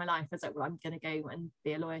going to do with my life? I was like, well, I'm going to go and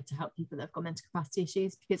be a lawyer to help people that have got mental capacity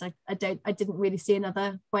issues, because I didn't really see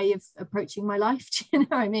another way of approaching my life. Do you know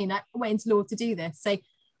what I mean? I went into law to do this. So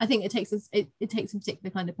I think it takes a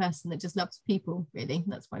particular kind of person that just loves people, really.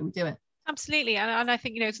 That's why we do it. Absolutely. And I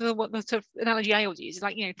think, so what the sort of analogy I always use is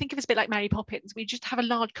like, think of us a bit like Mary Poppins. We just have a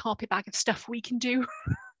large carpet bag of stuff we can do.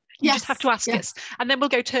 You just have to ask us, and then we'll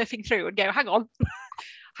go turfing through and go, hang on,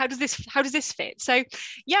 how does this fit? So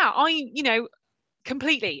yeah, I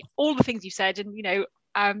completely all the things you said,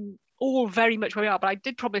 and all very much where we are, but I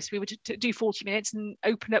did promise we would to do 40 minutes and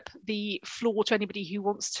open up the floor to anybody who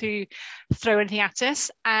wants to throw anything at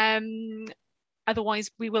us.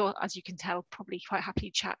 Otherwise we will, as you can tell, probably quite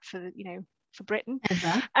happily chat for Britain.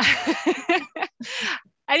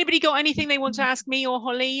 Anybody got anything they want to ask me or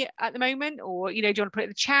Holly at the moment, or do you want to put it in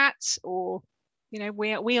the chat, or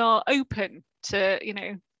we are open to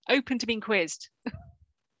being quizzed.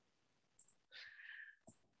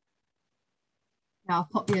 I'll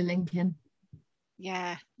pop you a link in.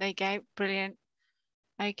 Yeah, there you go. Brilliant.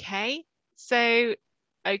 Okay, so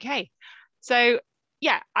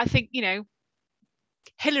yeah, I think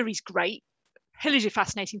Hillary's great. Hillary's a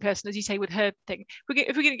fascinating person, as you say, with her thing.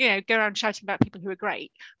 If we're going to go around shouting about people who are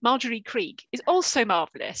great, Marjorie Krieg is also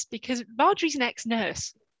marvellous, because Marjorie's an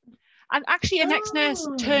ex-nurse, and actually an ex-nurse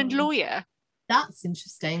turned lawyer. That's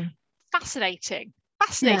interesting. Fascinating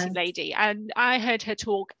lady. And I heard her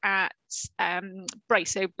talk at Brace.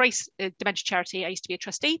 So Brace, dementia charity, I used to be a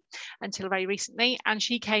trustee until very recently, and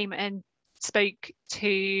she came and spoke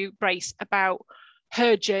to Brace about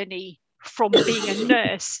her journey from being a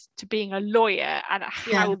nurse to being a lawyer, and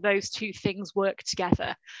how those two things work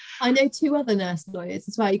together. I know two other nurse lawyers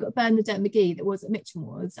as well. You've got Bernadette McGee that was at Mitcham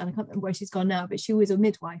Woods, and I can't remember where she's gone now, but she was a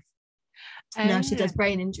midwife. Now she does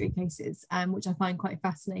brain injury cases, which I find quite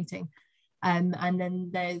fascinating. And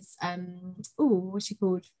then there's what's she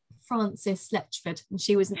called? Frances Letchford, and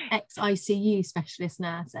she was an ex-ICU specialist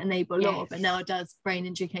nurse at Enable Law, but now does brain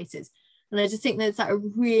injury cases. And I just think there's like a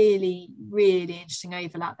really, really interesting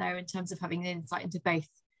overlap there in terms of having an insight into both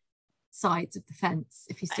sides of the fence,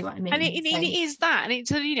 if you see what I mean. And it is that, and it's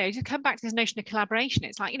to come back to this notion of collaboration.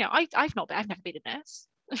 It's like I've never been a nurse,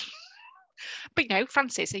 but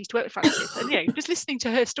Frances, I used to work with Frances, and just listening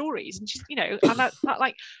to her stories, and she's and that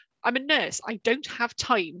like, I'm a nurse. I don't have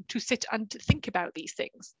time to sit and think about these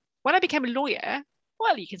things. When I became a lawyer,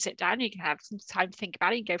 well, you can sit down, you can have some time to think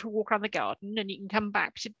about it, you can go for a walk around the garden, and you can come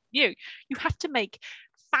back. But you have to make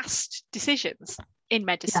fast decisions in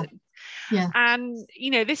medicine. Yeah. And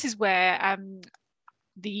this is where I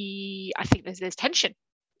think there's tension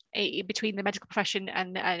between the medical profession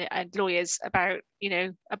and lawyers about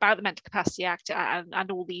about the Mental Capacity Act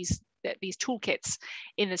and all these toolkits,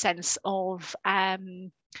 in the sense of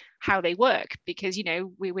how they work, because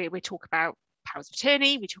we talk about powers of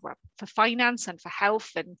attorney, we talk about for finance and for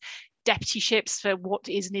health, and deputyships for what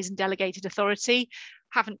is and isn't delegated authority.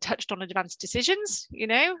 Haven't touched on advanced decisions,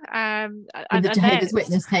 and the Jehovah's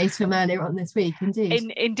Witness case from earlier on this week,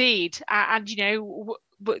 indeed. Indeed, and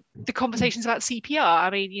the conversations about CPR.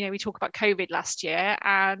 I mean, we talked about COVID last year,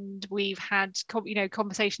 and we've had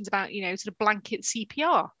conversations about sort of blanket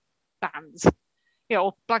CPR bans.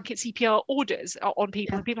 Or blanket CPR orders on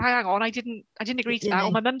people. And people, hang on, I didn't agree to that,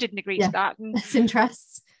 or my mum didn't agree to that. And that's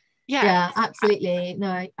interests. Yeah, absolutely. No,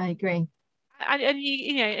 I agree. And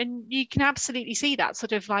you can absolutely see that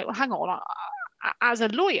sort of like, well, hang on, as a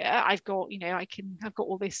lawyer, I've got I've got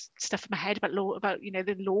all this stuff in my head about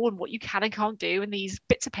the law and what you can and can't do, and these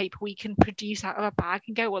bits of paper we can produce out of a bag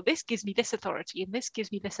and go, well, this gives me this authority and this gives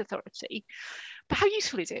me this authority. But how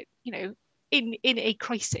useful is it, in a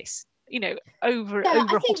crisis? Over I a think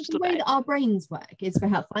hospital the way bed. that our brains work is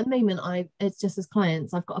very helpful. At the moment, it's just as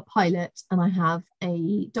clients, I've got a pilot and I have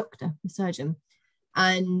a doctor, a surgeon,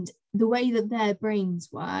 and the way that their brains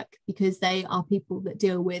work, because they are people that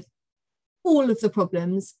deal with all of the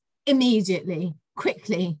problems immediately,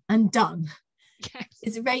 quickly, and done. Yes.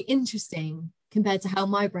 It's very interesting compared to how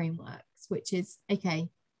my brain works, which is, okay,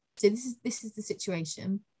 so this is the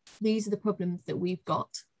situation. These are the problems that we've got.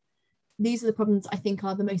 These are the problems I think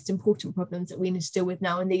are the most important problems that we need to deal with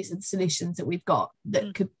now, and these are the solutions that we've got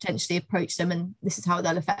that could potentially approach them, and this is how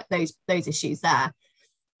they'll affect those issues there.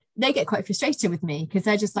 They get quite frustrated with me because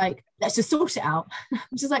they're just like, let's just sort it out. I'm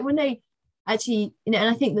just like, when they actually, and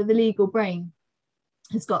I think that the legal brain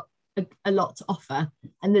has got a lot to offer,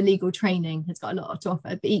 and the legal training has got a lot to offer,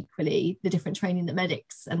 but equally the different training that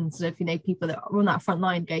medics and sort of, you know, people that are on that front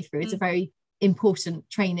line go through is a very important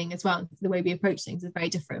training as well. The way we approach things is very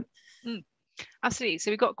different. Absolutely.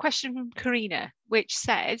 So we've got a question from Karina, which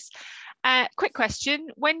says, quick question,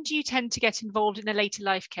 when do you tend to get involved in a later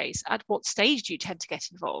life case? At what stage do you tend to get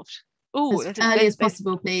involved? Oh, as early as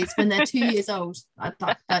possible, please. When they're 2 years old, I'd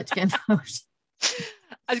like to get involved.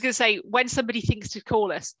 I was going to say, when somebody thinks to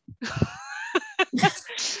call us.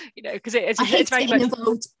 You know, because it's very much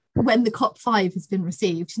involved when the COP5 has been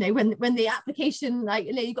received, you know, when the application, like,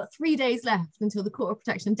 you know, you've got 3 days left until the court of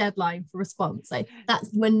protection deadline for response. Like, that's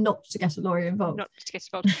when not to get a lawyer involved. Not to get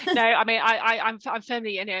involved. No, I mean, I'm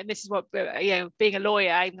firmly, you know, and this is what, you know, being a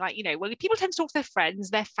lawyer, I'm like, you know, well, people tend to talk to their friends,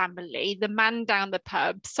 their family, the man down the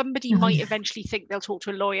pub. Somebody might eventually think they'll talk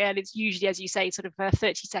to a lawyer, and it's usually, as you say, sort of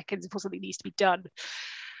 30 seconds before something needs to be done.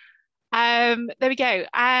 There we go.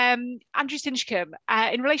 Andrew Stinchcombe,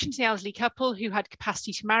 in relation to the elderly couple who had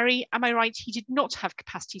capacity to marry, am I right he did not have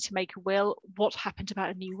capacity to make a will? What happened about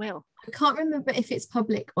a new will? I can't remember if it's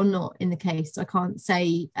public or not in the case, so I can't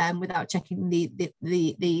say without checking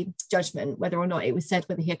the judgment whether or not it was said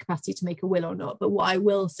whether he had capacity to make a will or not. But what I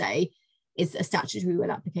will say is a statutory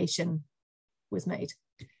will application was made.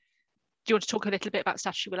 Do you want to talk a little bit about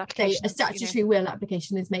statutory will application? So a statutory will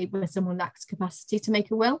application is made where someone lacks capacity to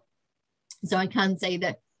make a will. So I can say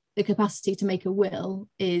that the capacity to make a will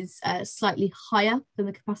is slightly higher than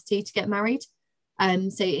the capacity to get married.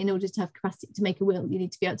 So in order to have capacity to make a will, you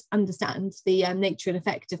need to be able to understand the nature and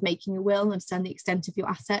effect of making a will, understand the extent of your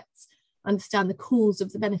assets, understand the calls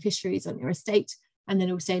of the beneficiaries on your estate, and then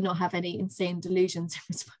also not have any insane delusions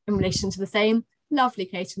in relation to the same. Lovely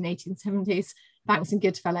case from the 1870s, Banks and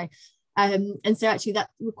Goodfellow. And so actually that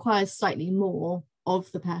requires slightly more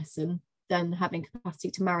of the person than having capacity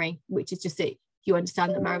to marry, which is just that you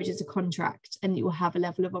understand that marriage is a contract and you will have a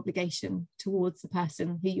level of obligation towards the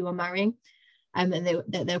person who you are marrying. And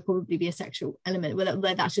there'll probably be a sexual element. Well,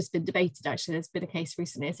 that's just been debated, actually. There's been a case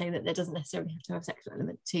recently saying that there doesn't necessarily have to have a sexual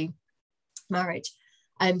element to marriage.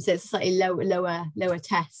 So it's a slightly lower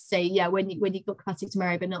test. So yeah, when you've got capacity to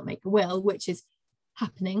marry but not make a will, which is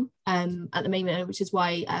happening at the moment, which is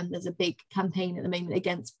why there's a big campaign at the moment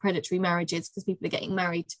against predatory marriages, because people are getting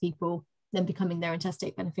married to people, then becoming their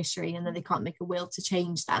intestate beneficiary, and then they can't make a will to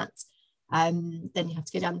change that. Then you have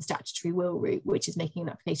to go down the statutory will route, which is making an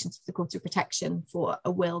application to the Court of Protection for a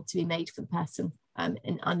will to be made for the person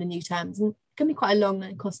under new terms. And it can be quite a long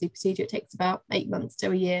and costly procedure. It takes about 8 months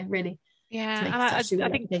to a year, really. Yeah, and I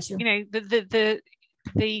think, you know,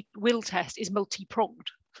 the will test is multi-pronged.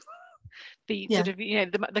 Sort of, you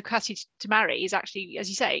know, the capacity to marry is actually, as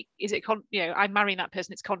you say, is it you know, I'm marrying that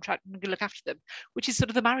person, it's contract, I'm going to look after them, which is sort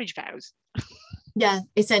of the marriage vows. Yeah,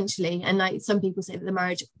 essentially. And like some people say that the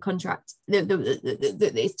marriage contract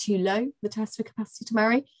is too low, the test for capacity to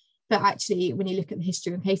marry, but actually when you look at the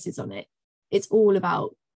history and cases on it, it's all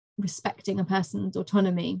about respecting a person's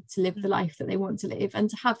autonomy to live the life that they want to live and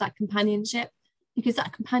to have that companionship, because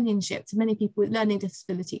that companionship to many people with learning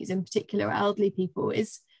disabilities, in particular elderly people,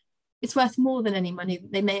 it's worth more than any money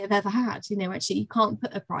that they may have ever had. You know, actually, you can't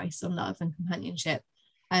put a price on love and companionship.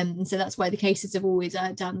 And so that's why the cases have always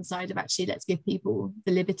down the side of actually, let's give people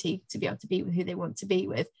the liberty to be able to be with who they want to be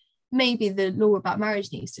with. Maybe the law about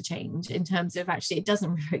marriage needs to change in terms of actually it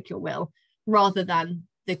doesn't revoke your will, rather than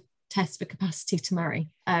the test for capacity to marry.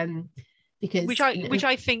 Because which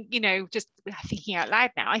I think, you know, just thinking out loud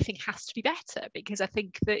now, I think has to be better, because I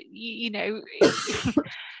think that, you know,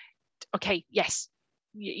 okay, yes.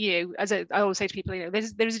 You know, as I always say to people, you know,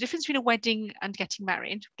 there's a difference between a wedding and getting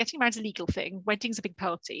married. Getting married is a legal thing. Weddings are big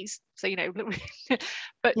parties, so you know.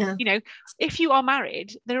 But yeah, you know, if you are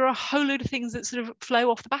married, there are a whole load of things that sort of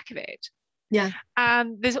flow off the back of it. Yeah.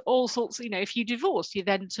 And there's all sorts, you know, if you divorce, you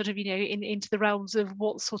then sort of, you know, into the realms of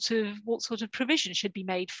what sort of provision should be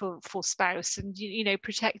made for spouse, and you know,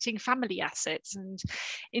 protecting family assets and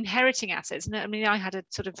inheriting assets. And I mean, I had a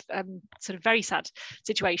sort of very sad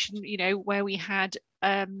situation, you know, where we had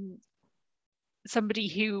somebody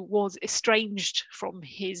who was estranged from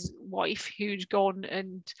his wife, who'd gone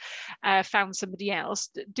and found somebody else,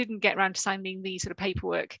 didn't get around to signing the sort of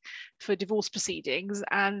paperwork for divorce proceedings,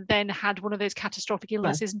 and then had one of those catastrophic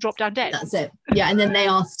illnesses and dropped down dead. That's it. Yeah, and then they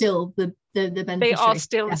are still the beneficiary. They are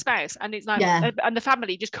still the spouse, and it's like, and the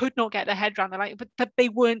family just could not get their head around. They're like, but they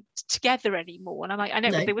weren't together anymore. And I'm like, I know,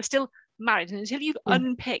 but they were still married, and until you've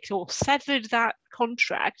unpicked or severed that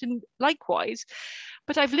contract, and likewise.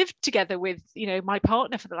 But I've lived together with, you know, my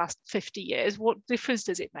partner for the last 50 years. What difference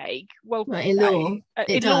does it make? Well, in law,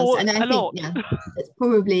 it does. And I think, lot. It's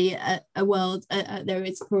probably a world. There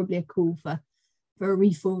is probably a call for a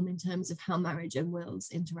reform in terms of how marriage and wills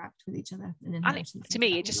interact with each other. And to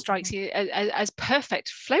me, it just strikes you as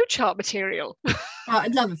perfect flowchart material.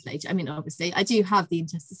 I'd love a flowchart. I mean, obviously, I do have the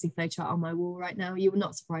intestacy flowchart on my wall right now. You were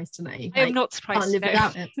not surprised to know. I am not surprised. Can't live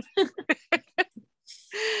without it.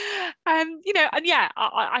 You know, and yeah,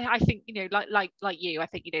 I think, you know, like you, I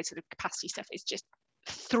think, you know, sort of capacity stuff is just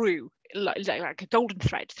through like a golden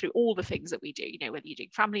thread through all the things that we do, you know, whether you're doing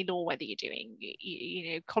family law, whether you're doing,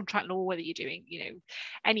 you know, contract law, whether you're doing, you know,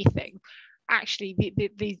 anything. Actually,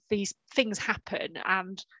 these things happen,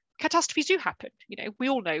 and catastrophes do happen, you know, we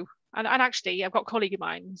all know. And actually, I've got a colleague of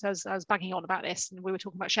mine, I was banging on about this, and we were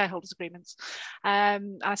talking about shareholders agreements.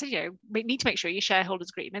 And I said, you know, we need to make sure your shareholders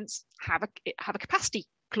agreements have a capacity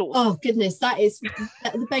clause. Oh goodness, that is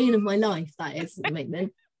the bane of my life. That is at the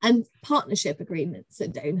moment. And partnership agreements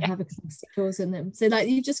that don't have a capacity clause in them. So like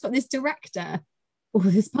you've just got this director or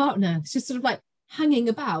this partner, it's just sort of like hanging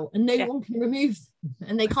about, and no one can remove them,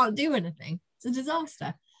 and they can't do anything. It's a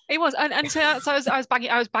disaster. It was, and so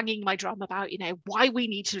I was banging my drum about, you know, why we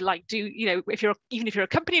need to like do, you know, even if you're a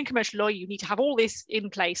company and commercial law, you need to have all this in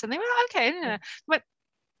place. And they were okay. Yeah. But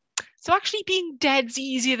so actually being dead's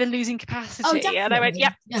easier than losing capacity. Oh, and I went,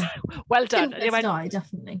 yeah, well done. They went,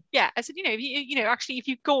 definitely. Yeah, I said, you know, you know, actually, if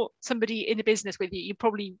you've got somebody in a business with you, you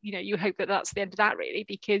probably, you know, you hope that that's the end of that, really,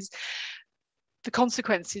 because the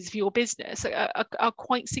consequences for your business are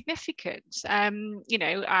quite significant. You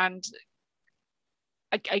know, and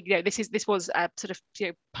you know, this was a sort of, you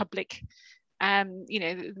know, public. You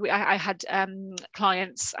know, I had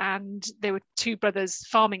clients, and there were two brothers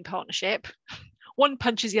farming partnership. One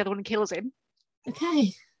punches the other one and kills him.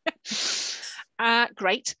 Okay.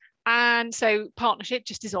 Great. And so partnership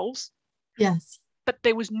just dissolves. Yes. But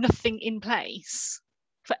there was nothing in place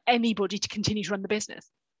for anybody to continue to run the business.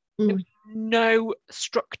 There was no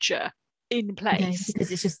structure in place. Okay,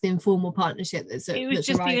 because it's just the informal partnership it was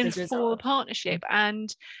just the informal partnership.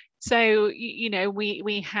 And so, you know,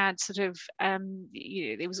 we had sort of you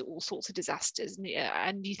know, there was all sorts of disasters,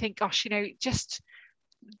 and you think, gosh, you know, just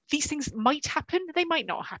these things might happen, they might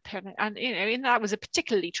not happen, and you know, and that was a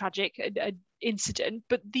particularly tragic incident,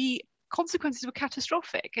 but the consequences were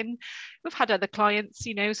catastrophic. And we've had other clients,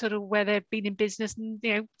 you know, sort of where they've been in business and,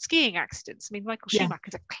 you know, skiing accidents. I mean, Michael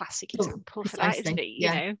Schumacher's a classic example for that, isn't he? You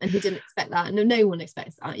know? And he didn't expect that, and no one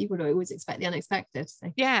expects that. You would always expect the unexpected.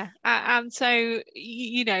 So. Yeah, and so,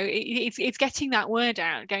 you know, it's getting that word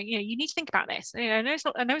out, going, you know, you need to think about this. You know, I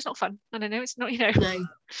know it's not fun, and I know it's not, you know. No,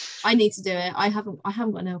 I need to do it. I haven't got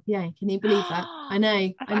an LPA. Can you believe that? I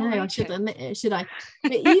know. I should admit it, should I?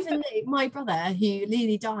 But even my brother, who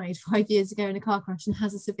nearly died 5 years ago in a car crash and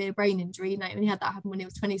has a severe brain injury, and he had that happen when he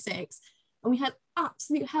was 26, and we had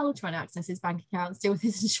absolute hell trying to access his bank accounts, deal with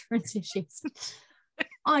his insurance issues.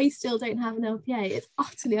 I still don't have an LPA. It's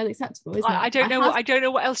utterly unacceptable, isn't it? I don't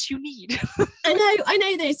know what else you need. I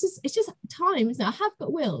know that it's just time, isn't it? I have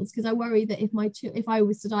got wills because I worry that if I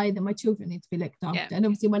was to die, then my children need to be looked after, and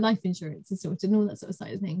obviously my life insurance is sorted and all that sort of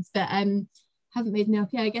side of things. But haven't made an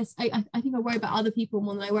LPA. I guess I think I worry about other people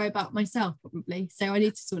more than I worry about myself, probably. So I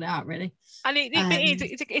need to sort it out, really. And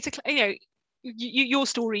it's a, you know, your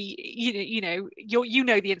story, you know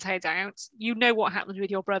the inside out. You know what happened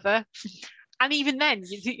with your brother, and even then,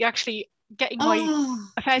 you actually getting my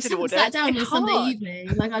affairs in order. Sat down on Sunday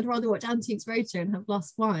evening, like I'd rather watch Antiques Roadshow and have a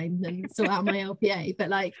glass of wine than sort out my LPA. But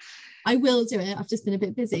like, I will do it. I've just been a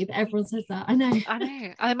bit busy, but everyone says that. I know.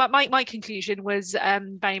 And my conclusion was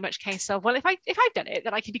very much a case of, well, if I've done it,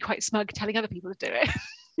 then I can be quite smug telling other people to do it.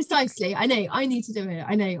 Precisely. I know. I need to do it.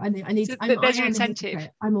 I know. I need. So there's your incentive.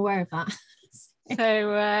 I'm aware of that.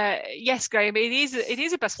 So yes, Graham, it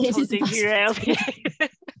is a bus holiday for your LPA.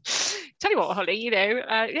 Tell you what, Holly, you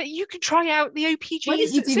know, you can try out the OPG Why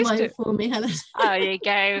don't you do mine for me, Helen? Oh, there you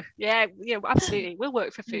go. Yeah, absolutely. We'll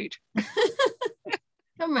work for food.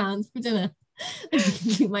 Come round for dinner.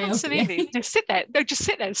 Do my absolutely. No, sit there. No, just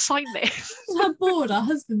sit there and sign this. How bored our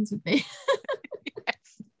husbands would be.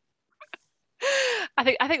 Yes. I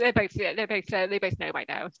think they both know by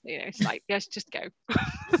now. You know, it's like, yes, just go.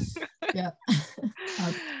 Yeah.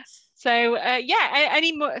 So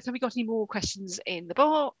any more? Have we got any more questions in the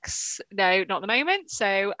box? No, not at the moment.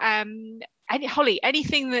 So Holly,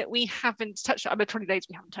 anything that we haven't touched on? I mean, 20 days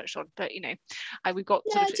we haven't touched on, but you know, we've got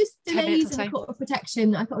just delays in court of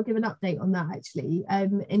protection. I thought I'd give an update on that actually.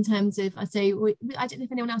 In terms of, I don't know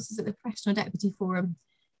if anyone else was at the Professional Deputy Forum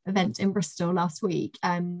event in Bristol last week.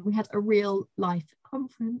 We had a real life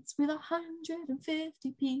conference with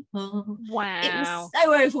 150 people. Wow. It was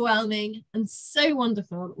so overwhelming and so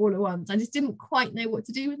wonderful all at once. I just didn't quite know what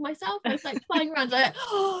to do with myself. I was like flying around like,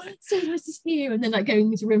 oh, it's so nice to see you. And then like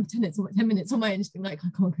going into a room for 10 minutes on my own, just being like, I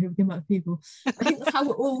can't go with the amount of people. I think that's how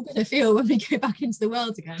we're all going to feel when we go back into the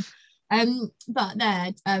world again. But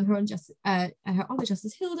there, her Honour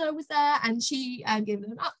Justice Hilda was there, and she gave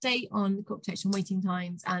an update on court protection waiting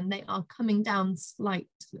times, and they are coming down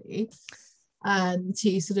slightly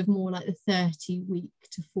to sort of more like the 30-week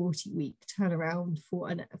to 40-week turnaround for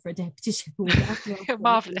a deputyship order.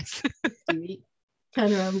 Marvellous. 50-week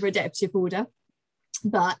turnaround for a deputyship order.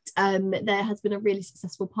 But there has been a really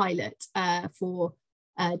successful pilot for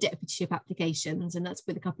deputyship applications, and that's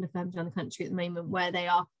with a couple of firms around the country at the moment, where they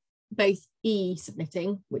are both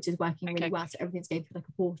e-submitting, which is working really well, so everything's going through like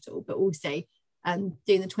a portal, but also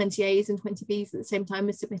doing the 20As and 20Bs at the same time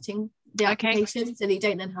as submitting the application, so that you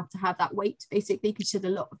don't then have to have that wait, basically, because a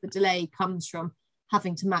lot of the delay comes from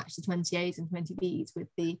having to match the 20As and 20Bs with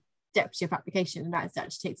the deputyship application, and that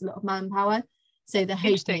actually takes a lot of manpower. So they're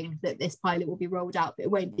hoping that this pilot will be rolled out, but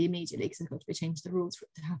it won't be immediately because there's got to be changed the rules for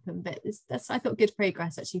it to happen. But that's, I thought, good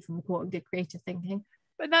progress actually from the court and good creative thinking.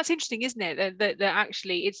 But that's interesting, isn't it? That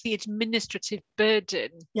actually it's the administrative burden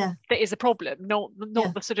that is a problem, not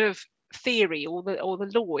the sort of theory or the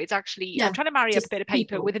law. It's actually I'm trying to marry up a bit of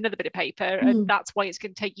paper with another bit of paper, and that's why it's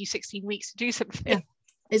going to take you 16 weeks to do something. Yeah,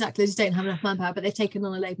 exactly. They just don't have enough manpower, but they've taken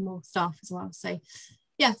on a load more staff as well. So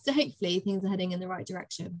yeah, so hopefully things are heading in the right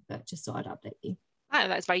direction. But just thought I'd update you. Oh,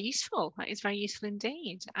 that's very useful. That is very useful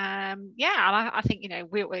indeed. And I think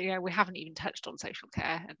we haven't even touched on social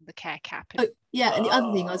care and the care cap. And the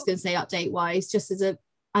other thing I was going to say, update wise, just as an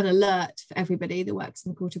alert for everybody that works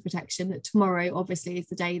in the Court of Protection, that tomorrow obviously is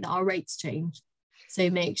the day that our rates change. So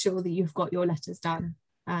make sure that you've got your letters done,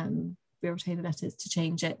 your retainer letters to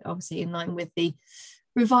change it, obviously in line with the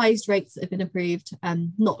revised rates that have been approved,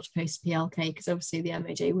 not post PLK, because obviously the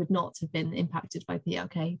MOJ would not have been impacted by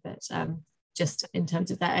PLK, but just in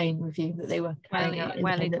terms of their own review that they were carrying out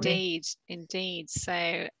independently. Indeed.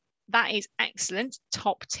 So that is excellent.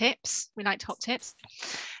 Top tips. We like top tips.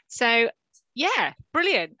 So yeah,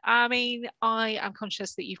 brilliant. I mean, I am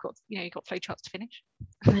conscious that you've got flowcharts to finish.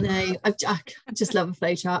 I know. I just love a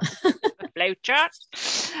flowchart. Flowchart.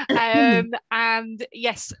 And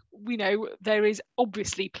yes, we know there is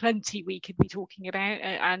obviously plenty we could be talking about,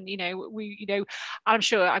 and I'm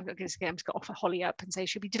sure I'm going to offer Holly up and say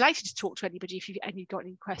she'll be delighted to talk to anybody if you've got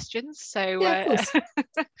any questions. So yeah, of course.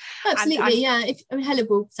 Absolutely. Heledd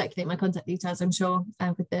will circulate my contact details, I'm sure,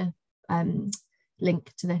 with the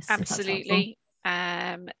link to this. Absolutely.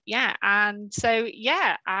 And so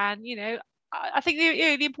I think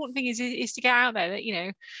the important thing is to get out there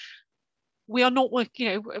that we are not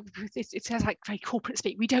working, it sounds like very corporate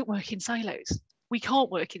speak. We don't work in silos. We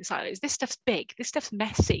can't work in silos. This stuff's big. This stuff's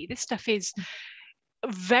messy. This stuff is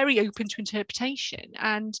very open to interpretation.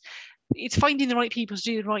 And it's finding the right people to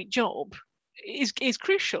do the right job is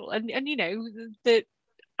crucial. And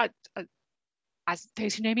as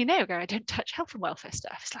those who know me know, I don't touch health and welfare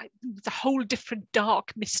stuff. It's like it's a whole different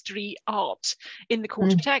dark mystery art in the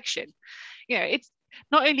court of protection. It's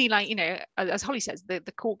not only like, as Holly says, the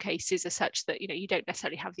court cases are such that, you don't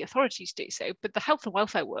necessarily have the authority to do so, but the health and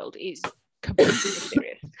welfare world is completely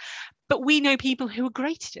mysterious. But we know people who are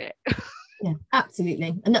great at it. Yeah,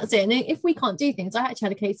 absolutely. And that's it. And if we can't do things, I actually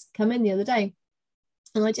had a case come in the other day,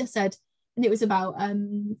 and I just said, and it was about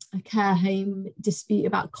a care home dispute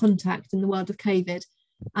about contact in the world of COVID.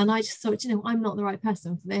 And I just thought, I'm not the right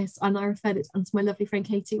person for this. And I referred it onto my lovely friend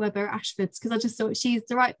Katie Webber at Ashford's, because I just thought she's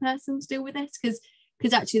the right person to deal with this, because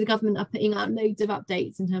actually the government are putting out loads of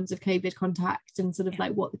updates in terms of COVID contact and sort of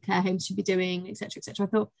like what the care homes should be doing, etc., etc. I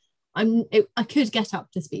thought I could get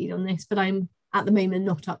up to speed on this, but I'm at the moment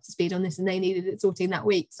not up to speed on this, and they needed it sorting that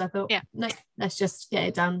week. So I thought, no, let's just get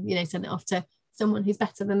it done, send it off to someone who's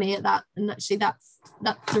better than me at that. And actually that's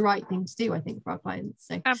the right thing to do, I think, for our clients.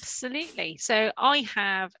 So absolutely. So I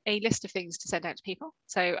have a list of things to send out to people.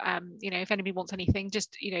 So if anybody wants anything,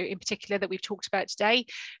 just in particular that we've talked about today,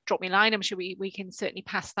 drop me a line. I'm sure we can certainly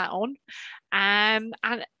pass that on. And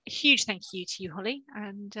a huge thank you to you, Holly.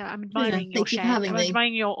 And I'm admiring your shed. I'm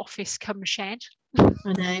admiring your office come shed.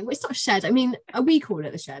 I know, it's not a shed. I mean, we call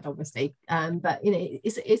it a shed, obviously, but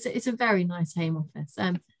it's a very nice home office.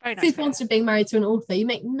 Super nice. Being married to an author, you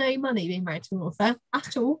make no money being married to an author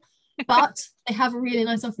at all, but they have a really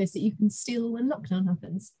nice office that you can steal when lockdown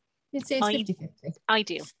happens. It's 50-50.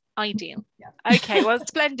 Ideal. Yeah. Okay, well,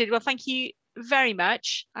 splendid. Well, thank you very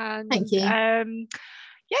much. And thank you.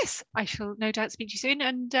 Yes, I shall no doubt speak to you soon.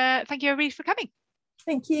 And thank you, everybody, for coming.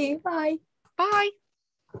 Thank you. Bye. Bye.